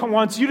 and then He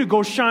wants you to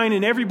go shine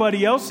in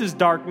everybody else's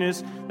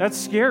darkness, that's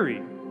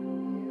scary.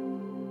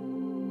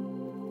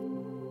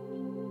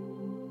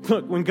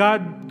 Look, when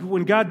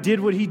God did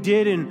what He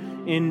did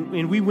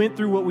and we went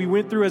through what we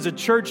went through as a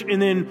church,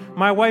 and then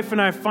my wife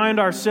and I find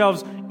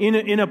ourselves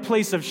in a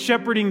place of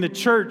shepherding the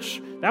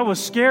church, that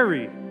was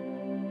scary.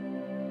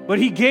 But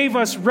He gave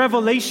us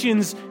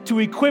revelations to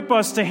equip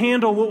us to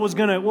handle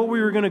what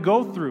we were gonna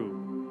go through.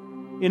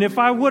 And if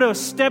I would have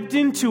stepped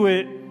into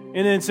it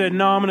and then said,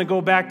 no, I'm going to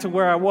go back to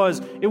where I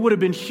was, it would have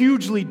been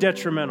hugely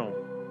detrimental.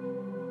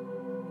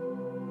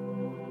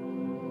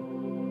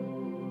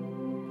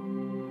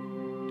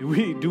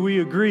 Do we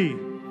agree?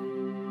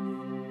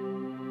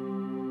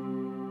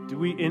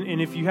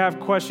 And if you have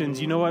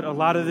questions, you know what? A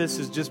lot of this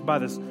is just by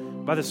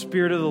the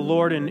Spirit of the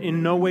Lord, and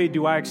in no way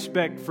do I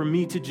expect for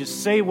me to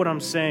just say what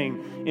I'm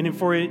saying and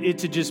for it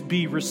to just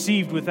be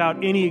received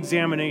without any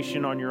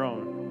examination on your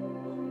own.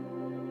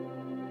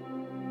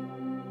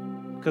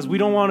 Because we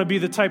don't want to be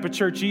the type of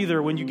church either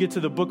when you get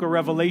to the book of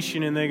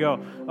Revelation and they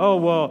go, oh,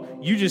 well,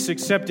 you just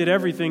accepted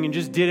everything and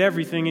just did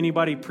everything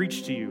anybody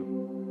preached to you.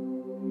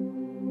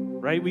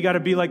 Right? We got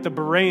to be like the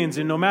Bereans,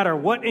 and no matter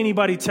what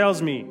anybody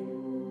tells me,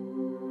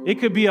 it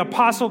could be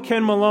Apostle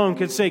Ken Malone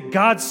could say,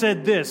 God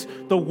said this,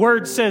 the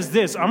word says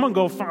this. I'm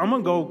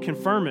gonna go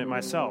confirm it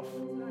myself.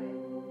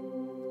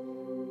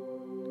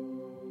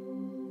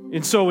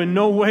 And so in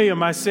no way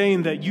am I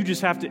saying that you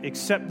just have to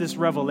accept this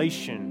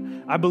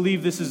revelation. I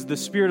believe this is the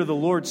Spirit of the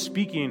Lord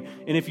speaking.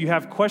 And if you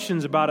have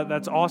questions about it,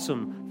 that's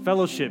awesome.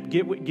 Fellowship,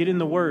 get in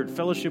the Word,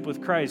 fellowship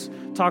with Christ.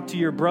 Talk to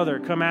your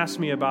brother, come ask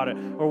me about it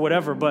or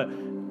whatever.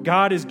 But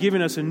God has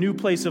given us a new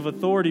place of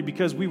authority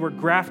because we were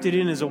grafted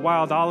in as a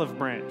wild olive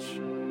branch.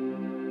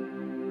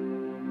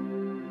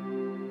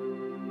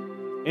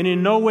 And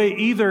in no way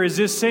either is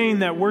this saying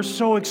that we're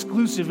so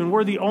exclusive and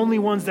we're the only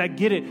ones that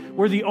get it.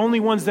 We're the only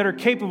ones that are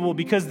capable,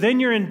 because then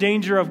you're in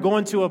danger of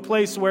going to a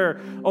place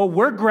where, oh,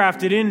 we're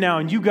grafted in now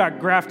and you got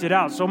grafted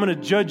out. So I'm going to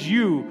judge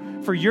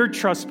you for your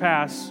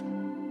trespass,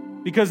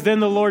 because then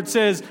the Lord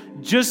says,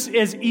 just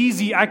as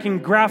easy I can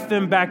graft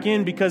them back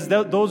in because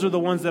those are the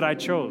ones that I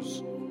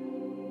chose.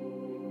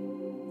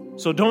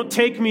 So don't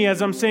take me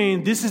as I'm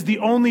saying this is the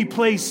only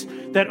place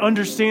that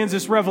understands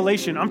this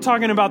revelation. I'm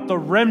talking about the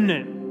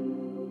remnant.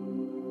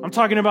 I'm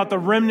talking about the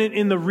remnant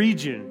in the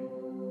region.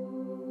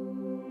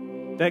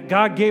 That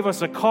God gave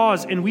us a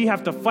cause and we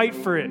have to fight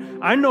for it.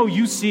 I know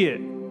you see it.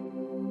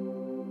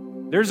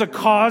 There's a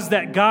cause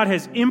that God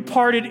has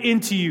imparted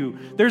into you.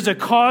 There's a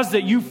cause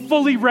that you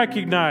fully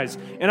recognize.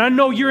 And I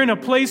know you're in a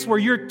place where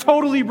you're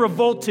totally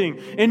revolting.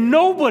 And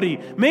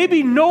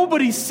maybe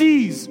nobody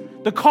sees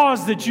the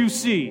cause that you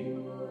see.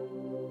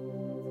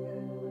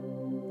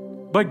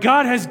 But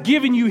God has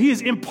given you, He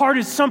has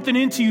imparted something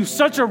into you,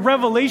 such a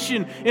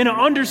revelation and an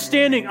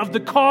understanding of the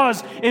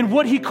cause and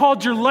what He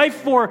called your life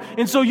for.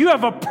 And so you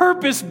have a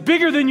purpose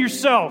bigger than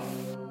yourself.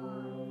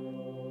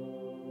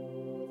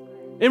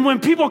 And when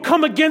people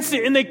come against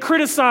it and they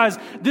criticize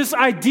this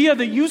idea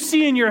that you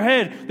see in your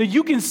head, that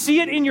you can see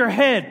it in your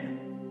head,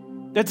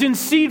 that's in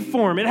seed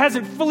form, it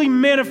hasn't fully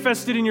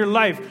manifested in your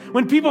life.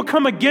 When people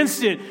come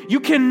against it, you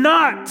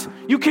cannot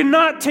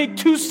take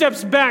 2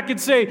 steps back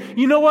and say,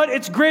 you know what,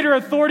 it's greater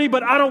authority,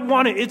 but I don't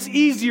want it. It's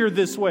easier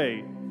this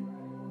way.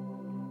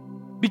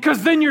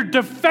 Because then you're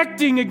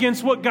defecting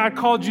against what God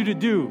called you to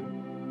do.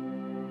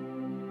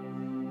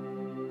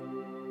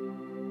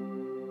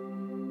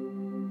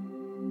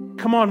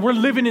 Come on, we're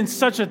living in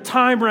such a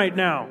time right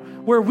now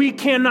where we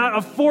cannot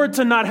afford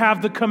to not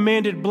have the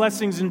commanded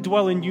blessings and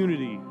dwell in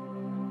unity.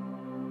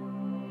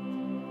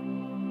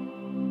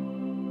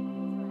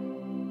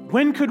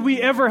 When could we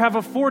ever have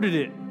afforded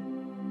it?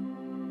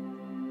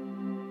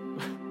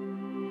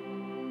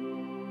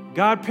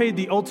 God paid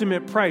the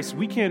ultimate price.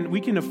 We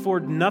can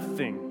afford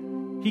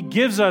nothing. He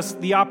gives us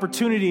the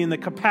opportunity and the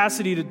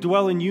capacity to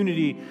dwell in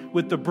unity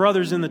with the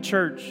brothers in the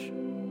church.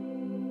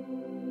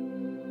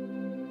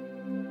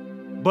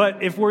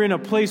 But if we're in a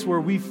place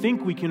where we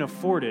think we can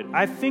afford it,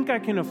 I think I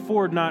can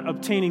afford not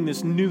obtaining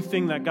this new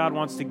thing that God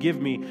wants to give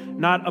me,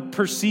 not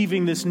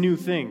perceiving this new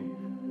thing.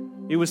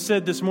 It was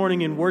said this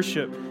morning in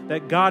worship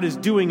that God is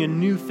doing a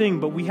new thing,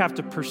 but we have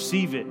to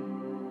perceive it.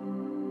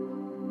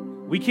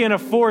 We can't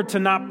afford to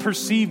not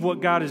perceive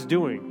what God is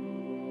doing.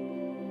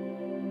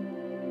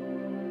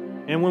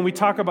 And when we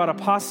talk about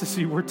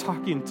apostasy, we're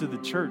talking to the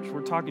church.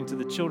 We're talking to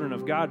the children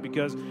of God,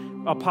 because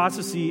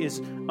apostasy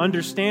is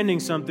understanding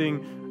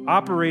something,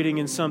 operating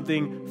in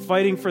something,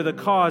 fighting for the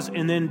cause,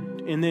 and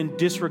then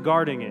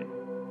disregarding it.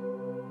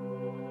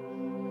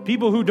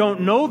 People who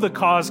don't know the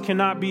cause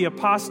cannot be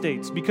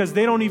apostates because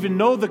they don't even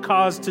know the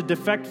cause to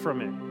defect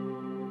from it.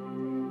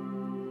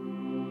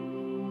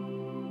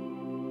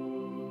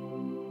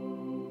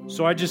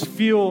 So I just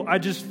feel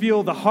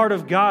the heart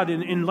of God.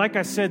 And like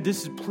I said,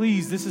 this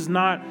is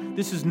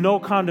no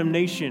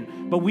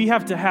condemnation, but we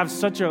have to have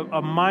such a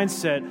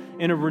mindset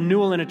and a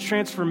renewal and a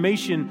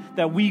transformation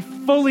that we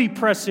fully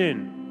press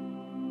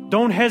in.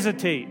 Don't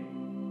hesitate.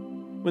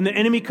 When the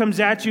enemy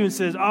comes at you and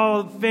says,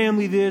 oh,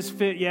 family this,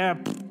 fit, yeah,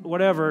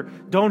 whatever,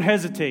 don't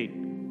hesitate.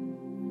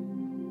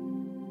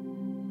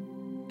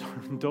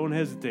 Don't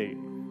hesitate.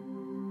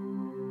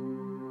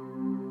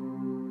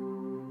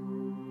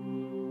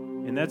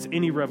 And that's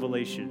any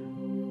revelation.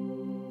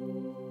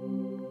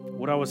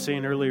 What I was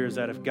saying earlier is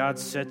that if God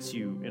sets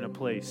you in a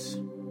place,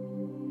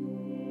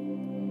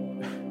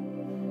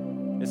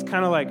 it's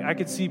kind of like I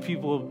could see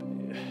people,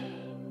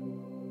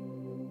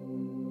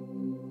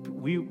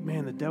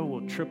 the devil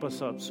will trip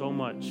us up so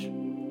much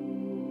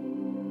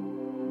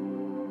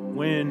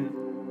when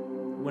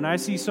when I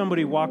see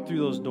somebody walk through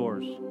those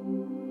doors,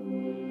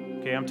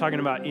 okay, I'm talking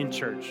about in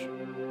church,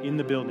 in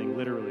the building,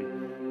 literally.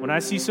 When I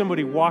see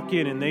somebody walk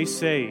in and they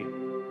say,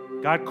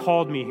 God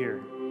called me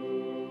here,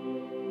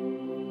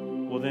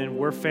 well, then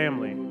we're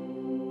family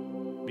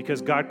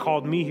because God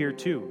called me here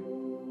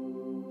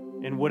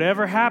too. And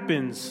whatever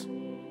happens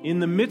in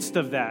the midst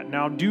of that,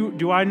 now,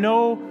 do I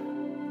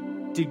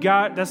know, did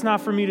God, that's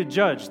not for me to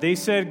judge. They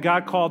said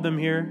God called them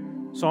here,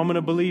 so I'm going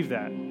to believe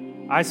that.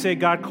 I say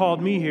God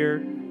called me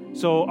here,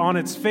 so on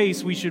its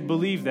face, we should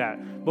believe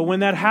that. But when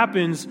that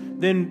happens,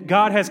 then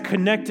God has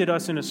connected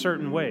us in a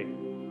certain way.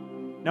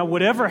 Now,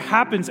 whatever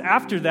happens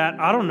after that,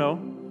 I don't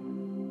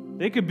know.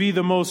 They could be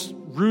the most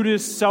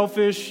rudest,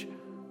 selfish,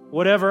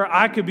 whatever.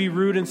 I could be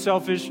rude and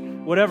selfish,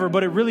 whatever,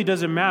 but it really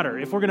doesn't matter.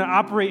 If we're going to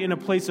operate in a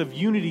place of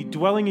unity,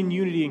 dwelling in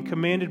unity and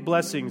commanded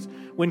blessings,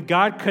 when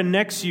God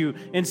connects you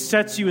and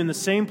sets you in the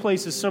same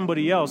place as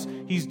somebody else,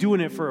 He's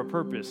doing it for a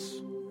purpose.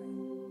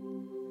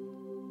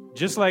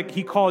 Just like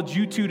He called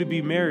you two to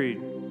be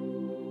married,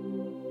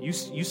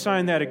 you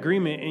signed that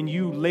agreement and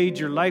you laid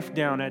your life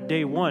down at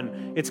day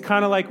one. It's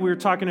kind of like we were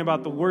talking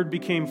about the Word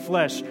became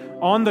flesh.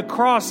 On the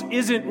cross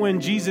isn't when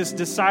Jesus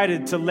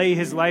decided to lay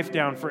His life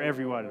down for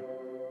everyone.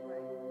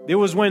 It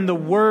was when the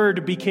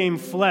Word became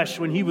flesh,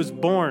 when He was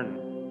born.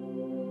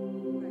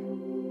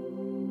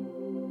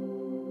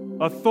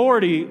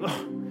 Authority,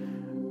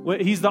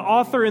 He's the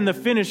author and the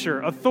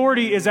finisher.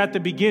 Authority is at the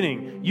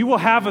beginning. You will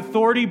have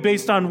authority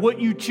based on what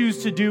you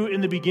choose to do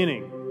in the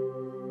beginning.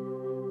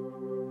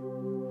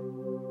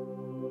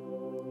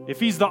 If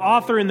He's the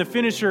author and the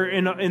finisher,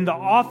 in the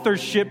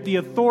authorship, the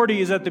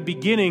authority is at the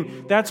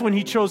beginning. That's when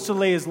He chose to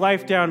lay His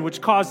life down, which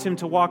caused Him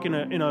to walk in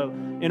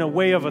a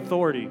way of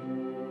authority.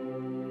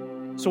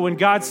 So when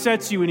God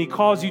sets you and He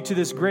calls you to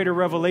this greater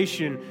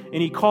revelation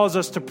and He calls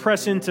us to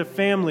press into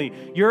family,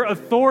 your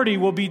authority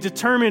will be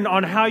determined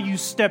on how you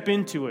step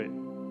into it.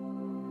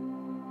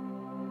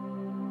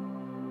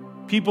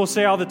 People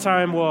say all the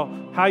time, well,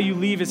 how you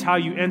leave is how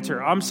you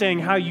enter. I'm saying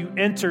how you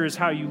enter is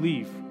how you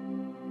leave.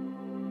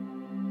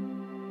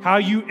 How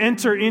you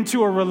enter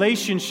into a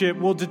relationship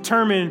will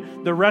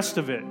determine the rest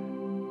of it.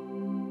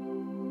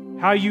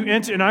 How you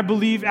enter, and I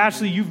believe,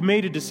 Ashley, you've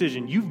made a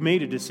decision. You've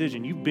made a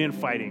decision. You've been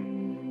fighting.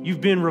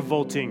 You've been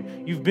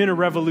revolting. You've been a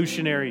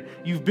revolutionary.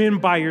 You've been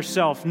by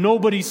yourself.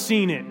 Nobody's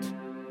seen it.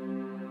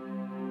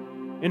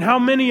 And how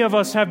many of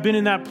us have been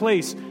in that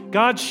place?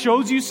 God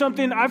shows you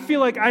something. I feel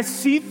like I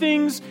see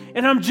things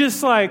and I'm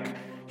just like,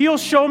 He'll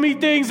show me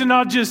things and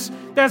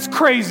that's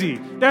crazy.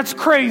 That's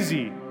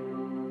crazy.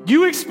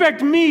 You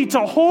expect me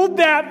to hold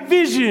that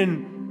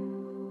vision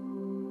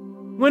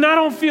when I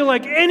don't feel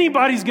like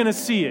anybody's going to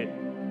see it.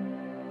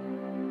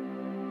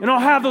 And I'll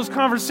have those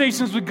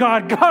conversations with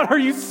God. God, are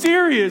you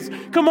serious?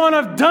 Come on,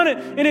 I've done it.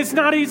 And it's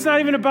not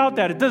even about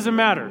that. It doesn't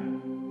matter.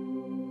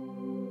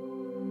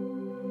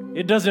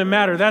 It doesn't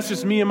matter. That's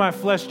just me and my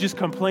flesh just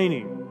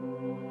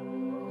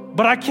complaining.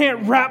 But I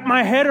can't wrap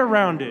my head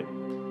around it.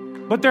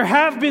 But there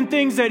have been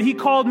things that He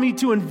called me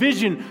to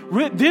envision.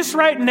 This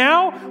right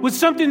now was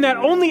something that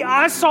only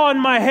I saw in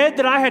my head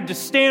that I had to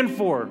stand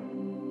for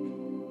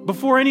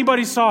before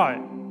anybody saw it.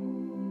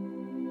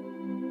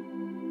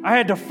 I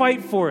had to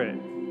fight for it.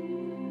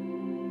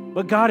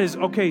 But God is,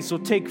 okay, so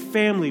take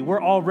family. We're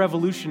all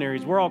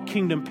revolutionaries. We're all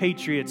kingdom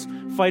patriots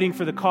fighting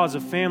for the cause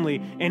of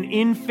family. And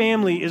in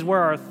family is where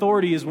our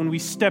authority is when we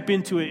step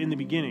into it in the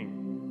beginning.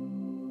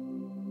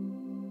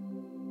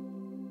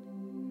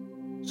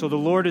 So the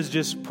Lord is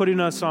just putting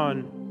us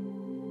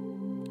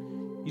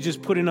on, He's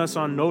just putting us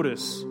on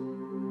notice.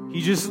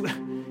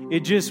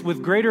 It just,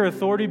 with greater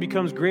authority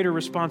becomes greater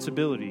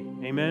responsibility.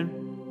 Amen?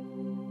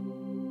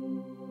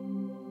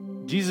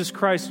 Jesus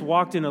Christ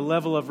walked in a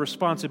level of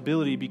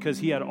responsibility because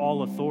He had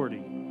all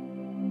authority.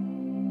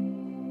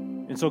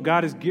 And so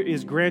God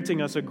is granting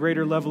us a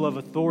greater level of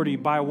authority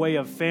by way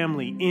of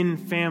family,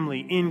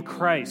 in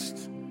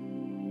Christ.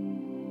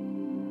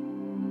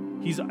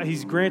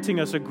 He's granting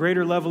us a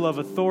greater level of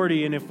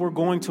authority, and if we're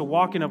going to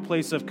walk in a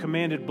place of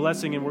commanded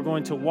blessing and we're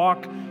going to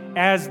walk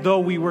as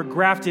though we were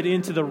grafted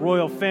into the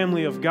royal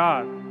family of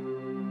God.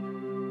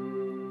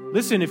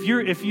 Listen, if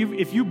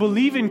you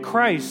believe in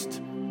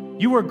Christ,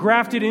 you were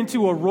grafted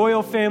into a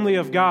royal family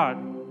of God.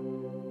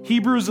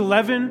 Hebrews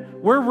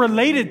 11, we're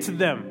related to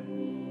them.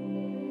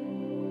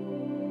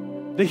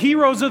 The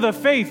heroes of the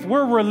faith,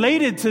 we're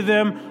related to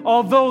them,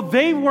 although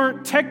they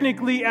weren't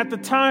technically at the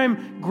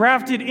time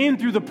grafted in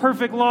through the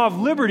perfect law of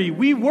liberty.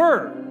 We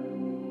were.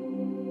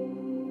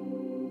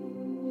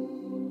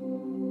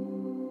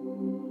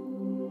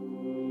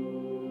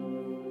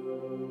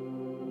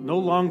 No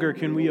longer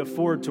can we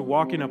afford to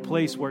walk in a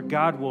place where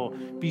God will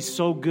be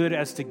so good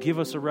as to give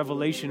us a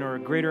revelation or a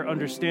greater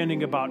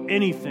understanding about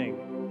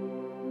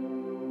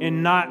anything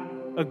and not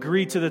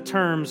agree to the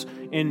terms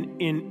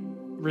and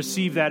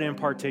receive that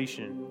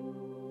impartation.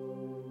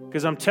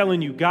 Because I'm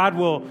telling you, God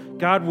will,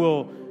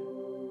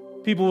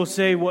 people will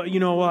say,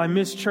 well, I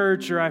miss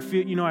church, or I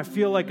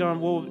feel like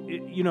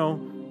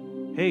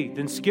hey,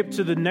 then skip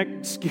to the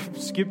next,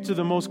 skip to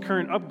the most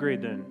current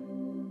upgrade then.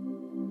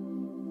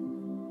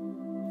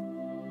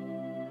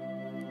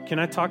 can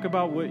I talk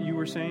about what you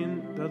were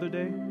saying the other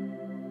day?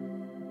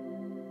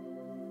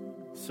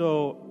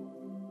 So,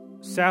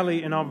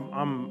 Sally, and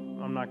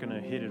I'm not going to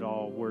hit it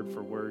all word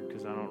for word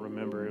because I don't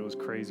remember. It was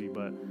crazy,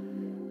 but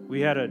we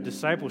had a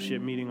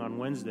discipleship meeting on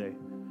Wednesday.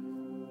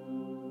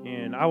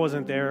 And I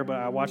wasn't there, but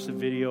I watched the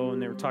video,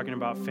 and they were talking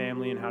about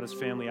family and how does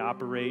family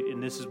operate.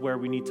 And this is where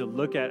we need to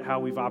look at how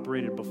we've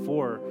operated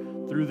before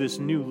through this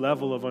new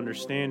level of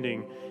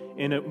understanding.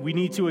 And we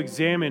need to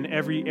examine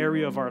every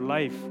area of our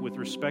life with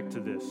respect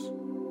to this.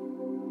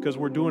 Because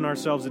we're doing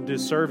ourselves a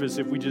disservice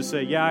if we just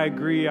say, yeah, I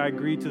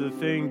agree to the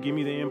thing, give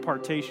me the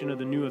impartation of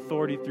the new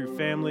authority through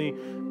family,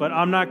 but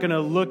I'm not going to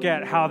look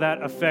at how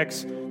that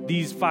affects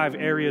these 5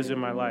 areas in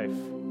my life.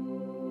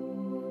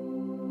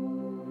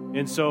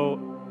 And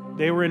so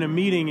they were in a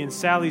meeting, and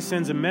Sally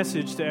sends a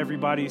message to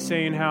everybody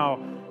saying how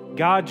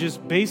God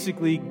just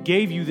basically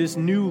gave you this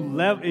new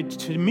level.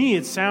 To me,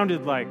 it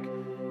sounded like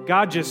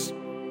God just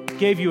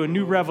gave you a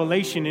new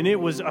revelation, and it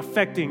was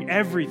affecting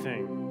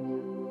everything.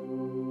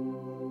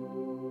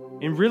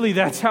 And really,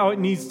 that's how it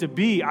needs to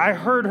be. I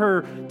heard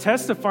her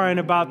testifying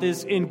about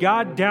this, and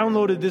God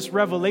downloaded this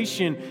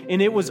revelation,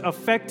 and it was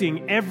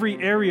affecting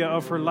every area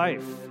of her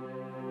life.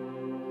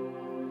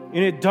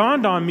 And it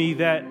dawned on me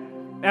that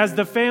as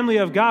the family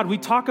of God, we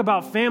talk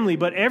about family,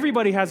 but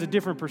everybody has a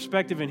different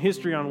perspective and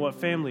history on what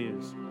family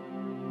is.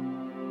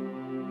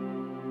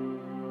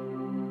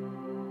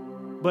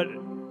 But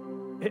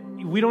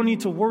we don't need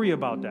to worry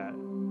about that.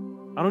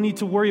 I don't need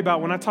to worry about,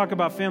 when I talk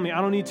about family,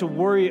 I don't need to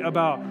worry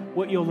about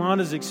what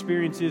Yolanda's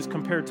experience is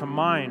compared to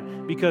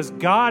mine, because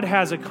God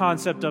has a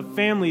concept of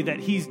family that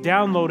He's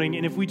downloading,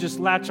 and if we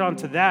just latch on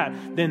to that,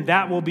 then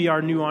that will be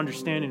our new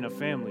understanding of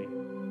family.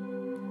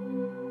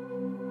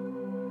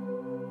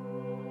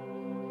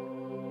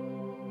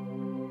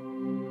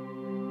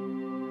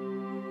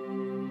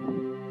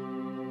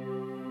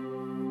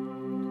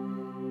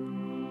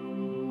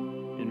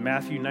 In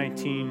Matthew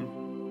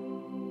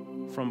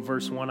 19, from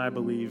verse 1, I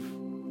believe,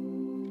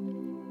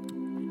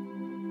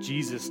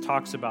 Jesus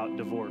talks about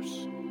divorce.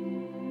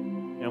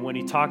 And when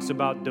He talks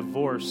about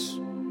divorce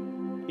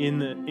in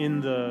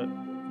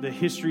the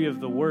history of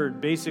the word,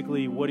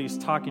 basically what He's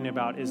talking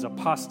about is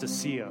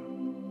apostasia.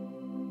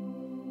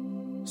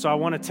 So I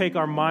want to take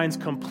our minds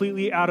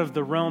completely out of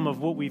the realm of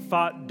what we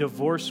thought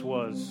divorce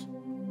was.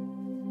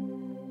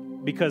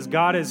 Because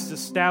God has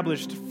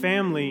established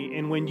family,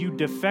 and when you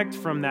defect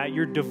from that,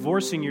 you're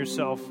divorcing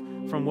yourself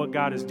from what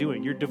God is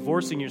doing. You're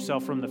divorcing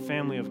yourself from the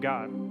family of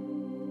God.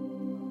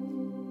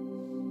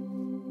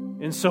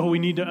 And so we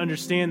need to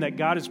understand that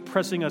God is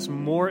pressing us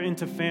more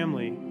into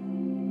family.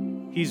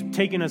 He's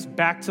taken us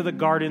back to the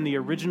garden, the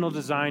original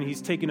design.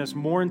 He's taken us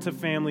more into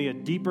family, a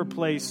deeper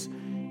place.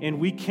 And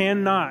we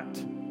cannot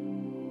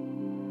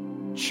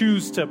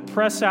choose to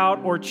press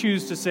out or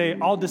choose to say,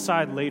 I'll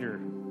decide later.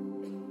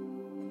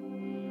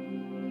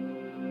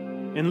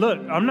 And look,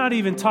 I'm not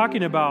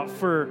talking about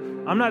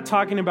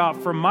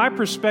from my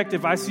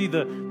perspective, I see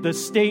the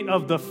state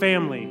of the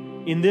family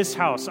in this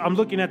house. I'm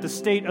looking at the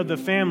state of the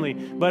family,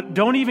 but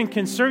don't even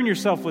concern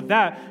yourself with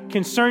that.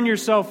 Concern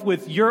yourself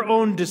with your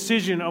own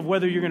decision of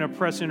whether you're going to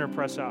press in or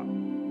press out.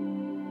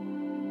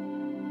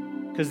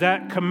 Because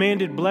that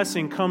commanded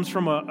blessing comes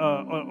from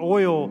a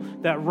oil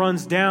that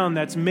runs down,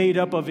 that's made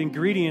up of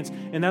ingredients,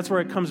 and that's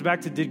where it comes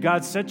back to, did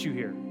God set you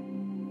here?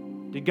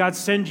 Did God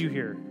send you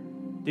here?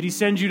 Did He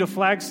send you to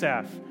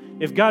Flagstaff?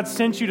 If God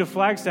sent you to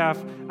Flagstaff,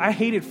 I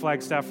hated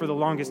Flagstaff for the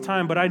longest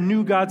time, but I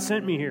knew God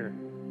sent me here.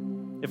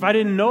 If I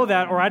didn't know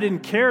that, or I didn't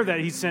care that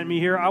He sent me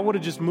here, I would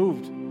have just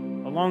moved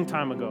a long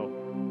time ago.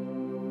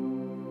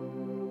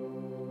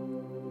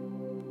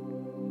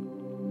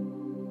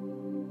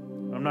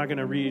 I'm not going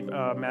to read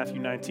Matthew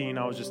 19.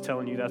 I was just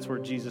telling you that's where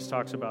Jesus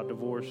talks about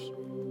divorce.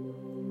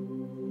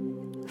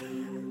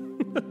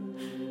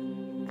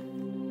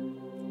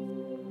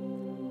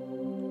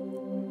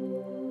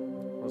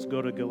 Let's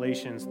go to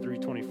Galatians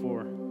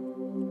 3:24.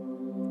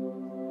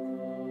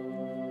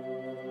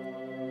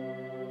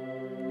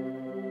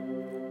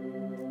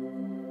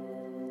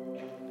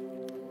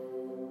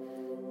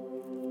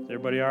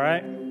 Everybody all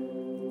right?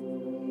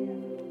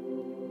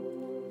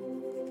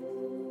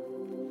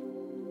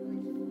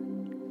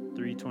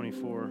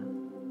 $3.24.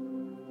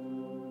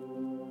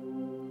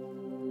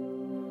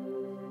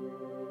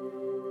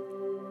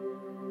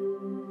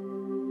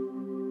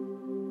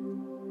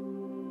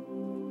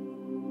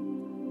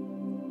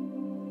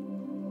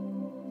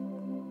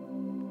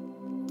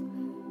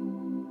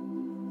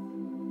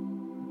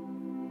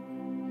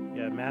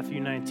 Yeah, Matthew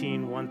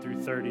 19, 1 through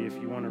 30, if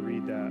you want to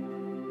read that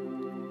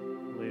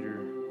later.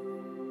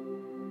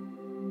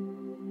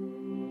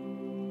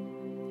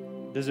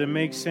 Does it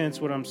make sense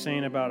what I'm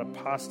saying about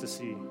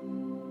apostasy?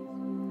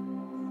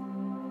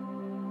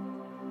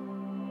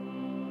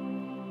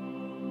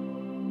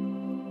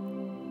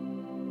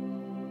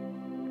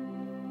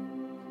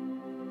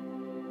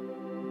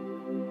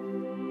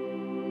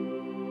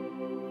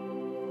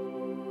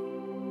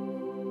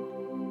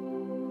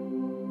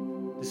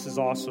 This is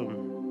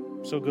awesome.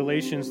 So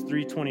Galatians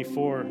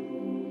 3:24.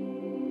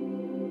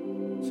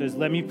 It says,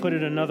 let me put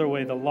it another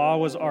way. The law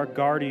was our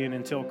guardian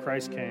until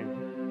Christ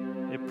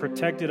came. It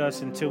protected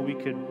us until we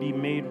could be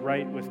made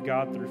right with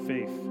God through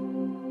faith.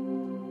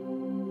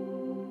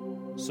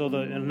 So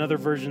another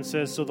version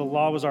says, so the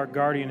law was our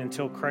guardian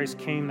until Christ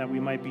came that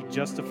we might be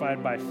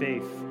justified by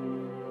faith.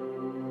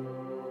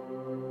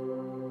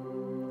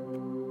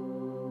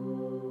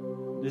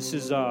 This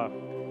is, I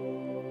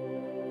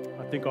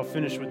think I'll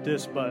finish with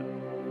this, but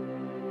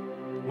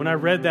when I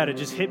read that, it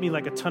just hit me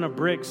like a ton of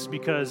bricks,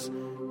 because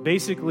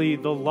basically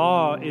the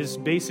law is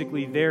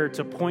basically there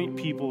to point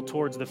people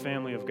towards the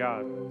family of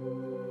God.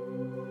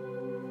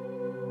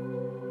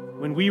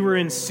 When we were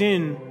in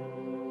sin,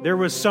 there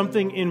was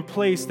something in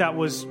place that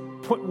was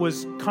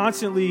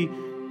constantly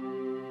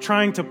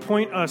trying to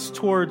point us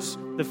towards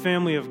the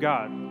family of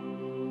God.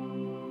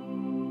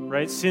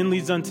 Right? Sin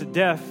leads unto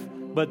death,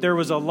 but there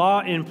was a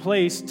law in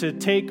place to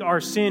take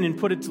our sin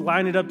and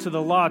line it up to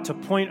the law to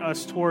point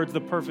us towards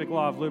the perfect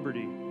law of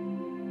liberty.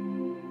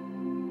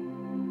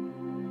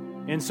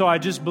 And so I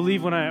just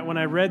believe when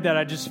I read that,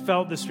 I just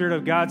felt the Spirit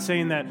of God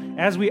saying that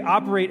as we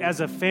operate as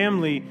a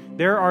family,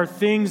 there are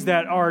things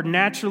that are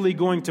naturally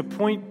going to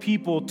point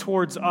people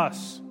towards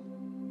us.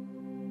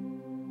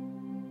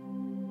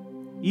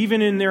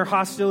 Even in their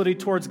hostility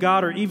towards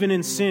God, or even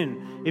in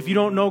sin. If you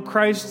don't know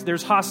Christ,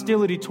 there's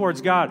hostility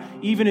towards God.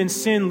 Even in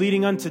sin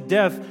leading unto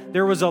death,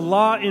 there was a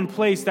law in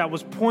place that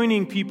was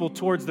pointing people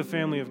towards the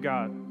family of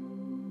God.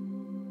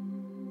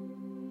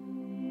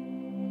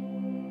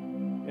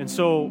 And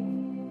so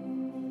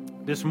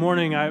this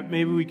morning,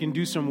 maybe we can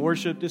do some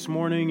worship this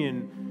morning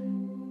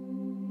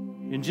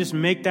and just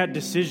make that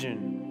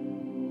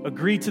decision.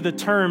 Agree to the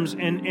terms,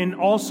 and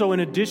also in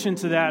addition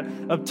to that,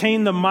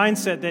 obtain the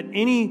mindset that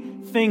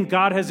anything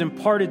God has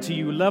imparted to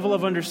you, level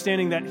of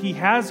understanding that He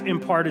has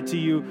imparted to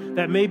you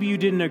that maybe you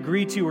didn't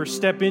agree to or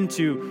step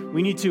into,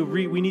 we need to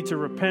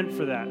repent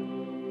for that.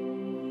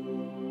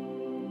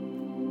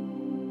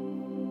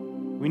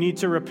 We need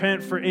to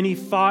repent for any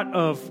thought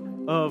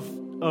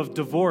of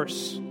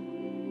divorce.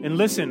 And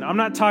listen, I'm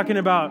not talking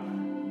about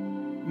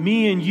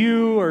me and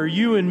you or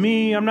you and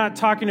me. I'm not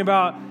talking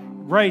about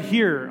right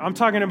here. I'm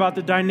talking about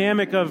the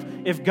dynamic of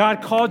if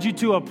God called you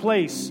to a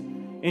place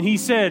and He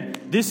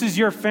said, this is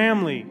your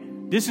family.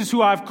 This is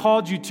who I've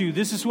called you to.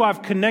 This is who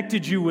I've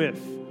connected you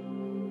with.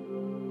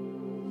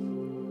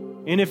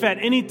 And if at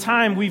any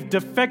time we've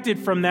defected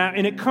from that,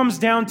 and it comes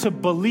down to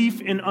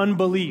belief and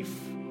unbelief.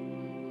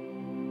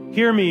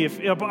 Hear me, if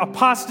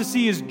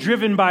apostasy is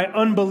driven by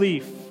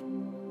unbelief,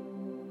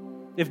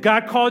 if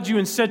God called you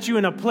and set you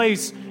in a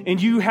place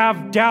and you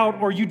have doubt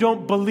or you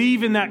don't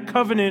believe in that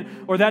covenant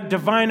or that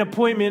divine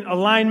appointment,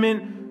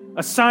 alignment,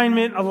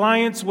 assignment,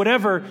 alliance,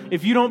 whatever,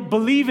 if you don't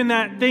believe in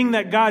that thing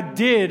that God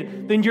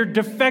did, then you're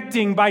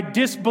defecting by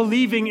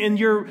disbelieving, and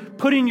you're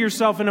putting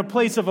yourself in a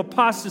place of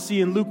apostasy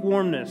and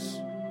lukewarmness.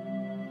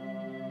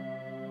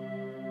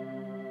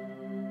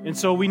 And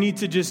so we need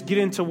to just get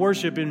into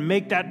worship and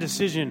make that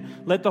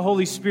decision. Let the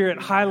Holy Spirit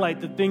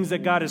highlight the things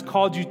that God has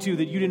called you to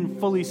that you didn't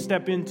fully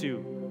step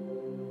into.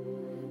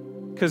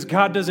 Because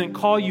God doesn't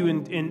call you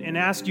and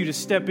ask you to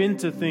step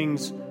into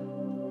things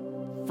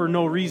for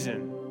no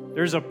reason.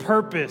 There's a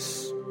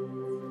purpose.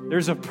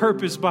 There's a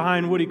purpose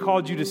behind what He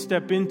called you to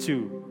step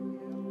into.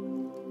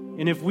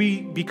 And if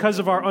we, because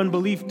of our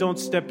unbelief, don't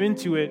step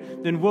into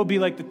it, then we'll be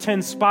like the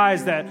 10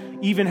 spies that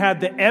even had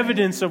the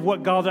evidence of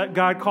what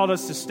God called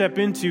us to step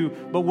into,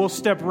 but we'll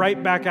step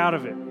right back out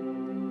of it.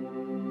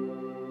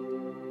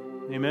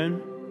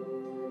 Amen?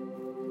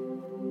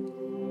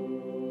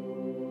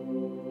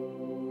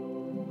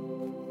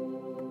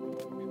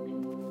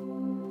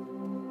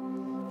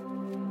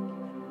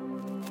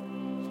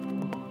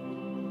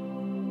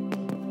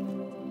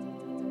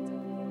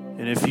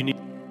 And if you need,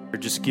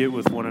 just get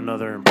with one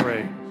another and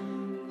pray.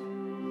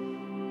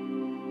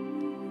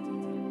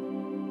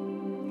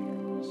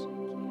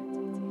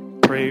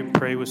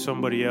 Pray with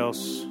somebody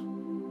else.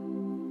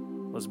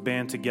 Let's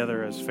band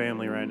together as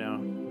family right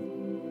now.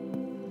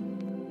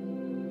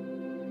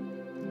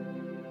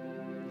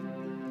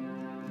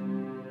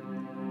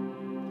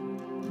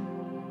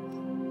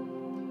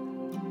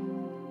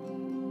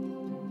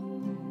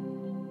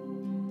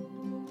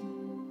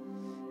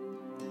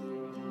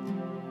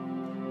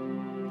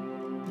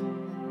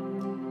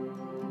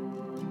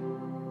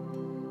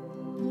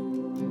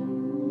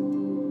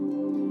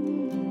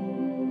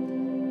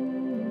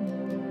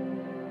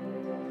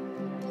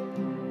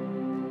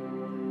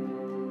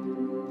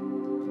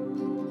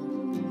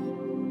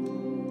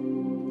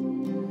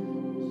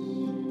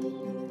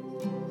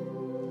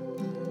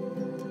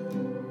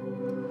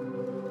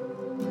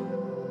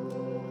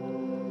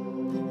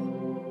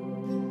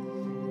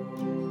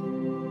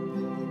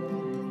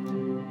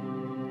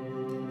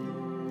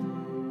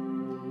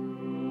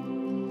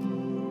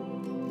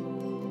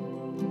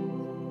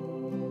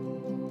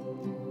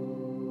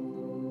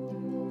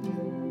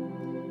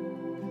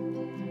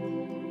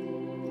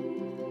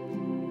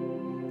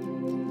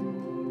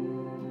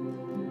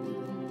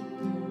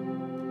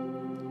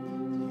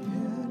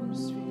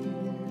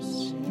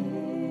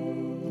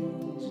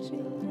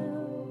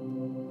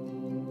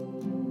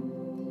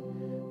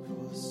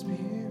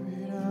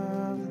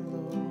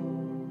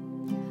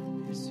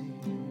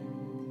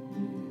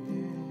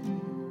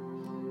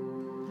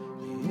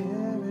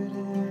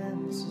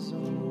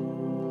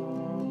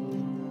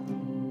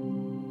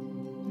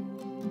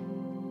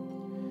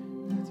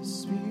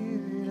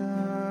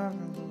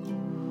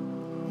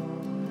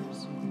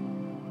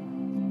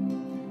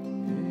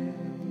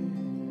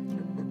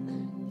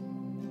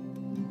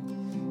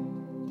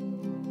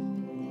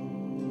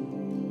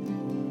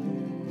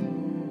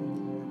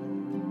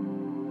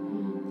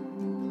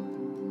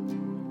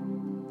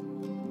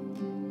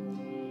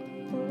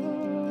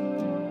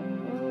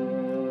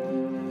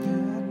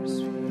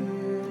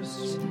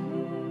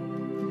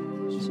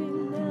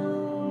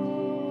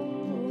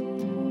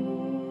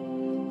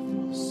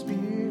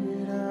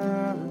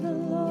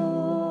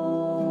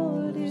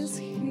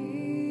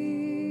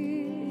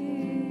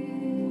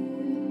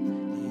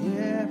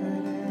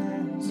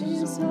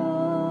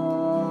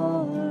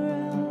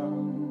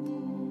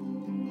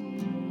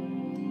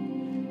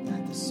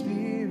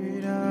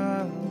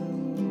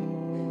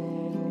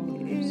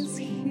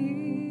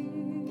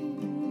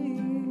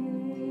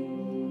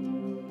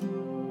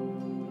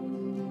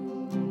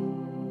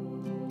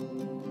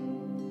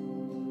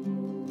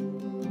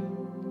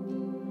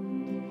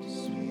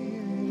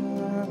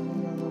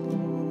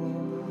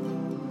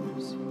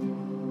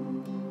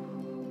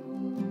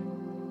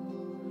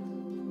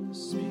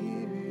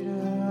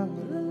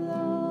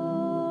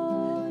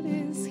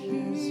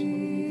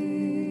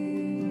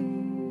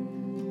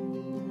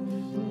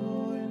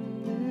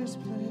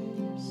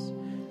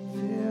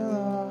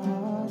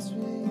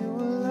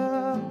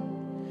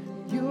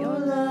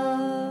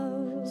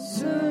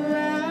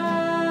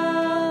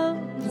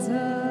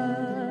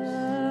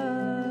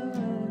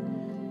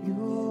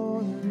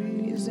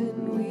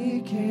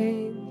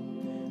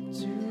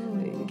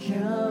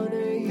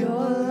 honor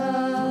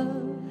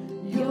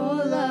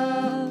your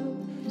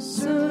love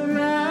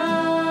surrounds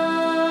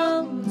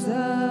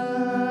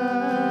us.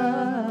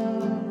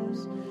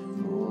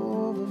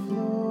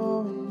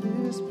 Overflow in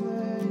this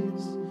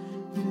place,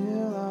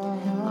 fill our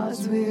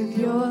hearts with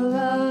your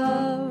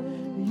love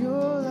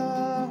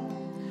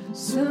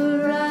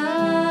surrounds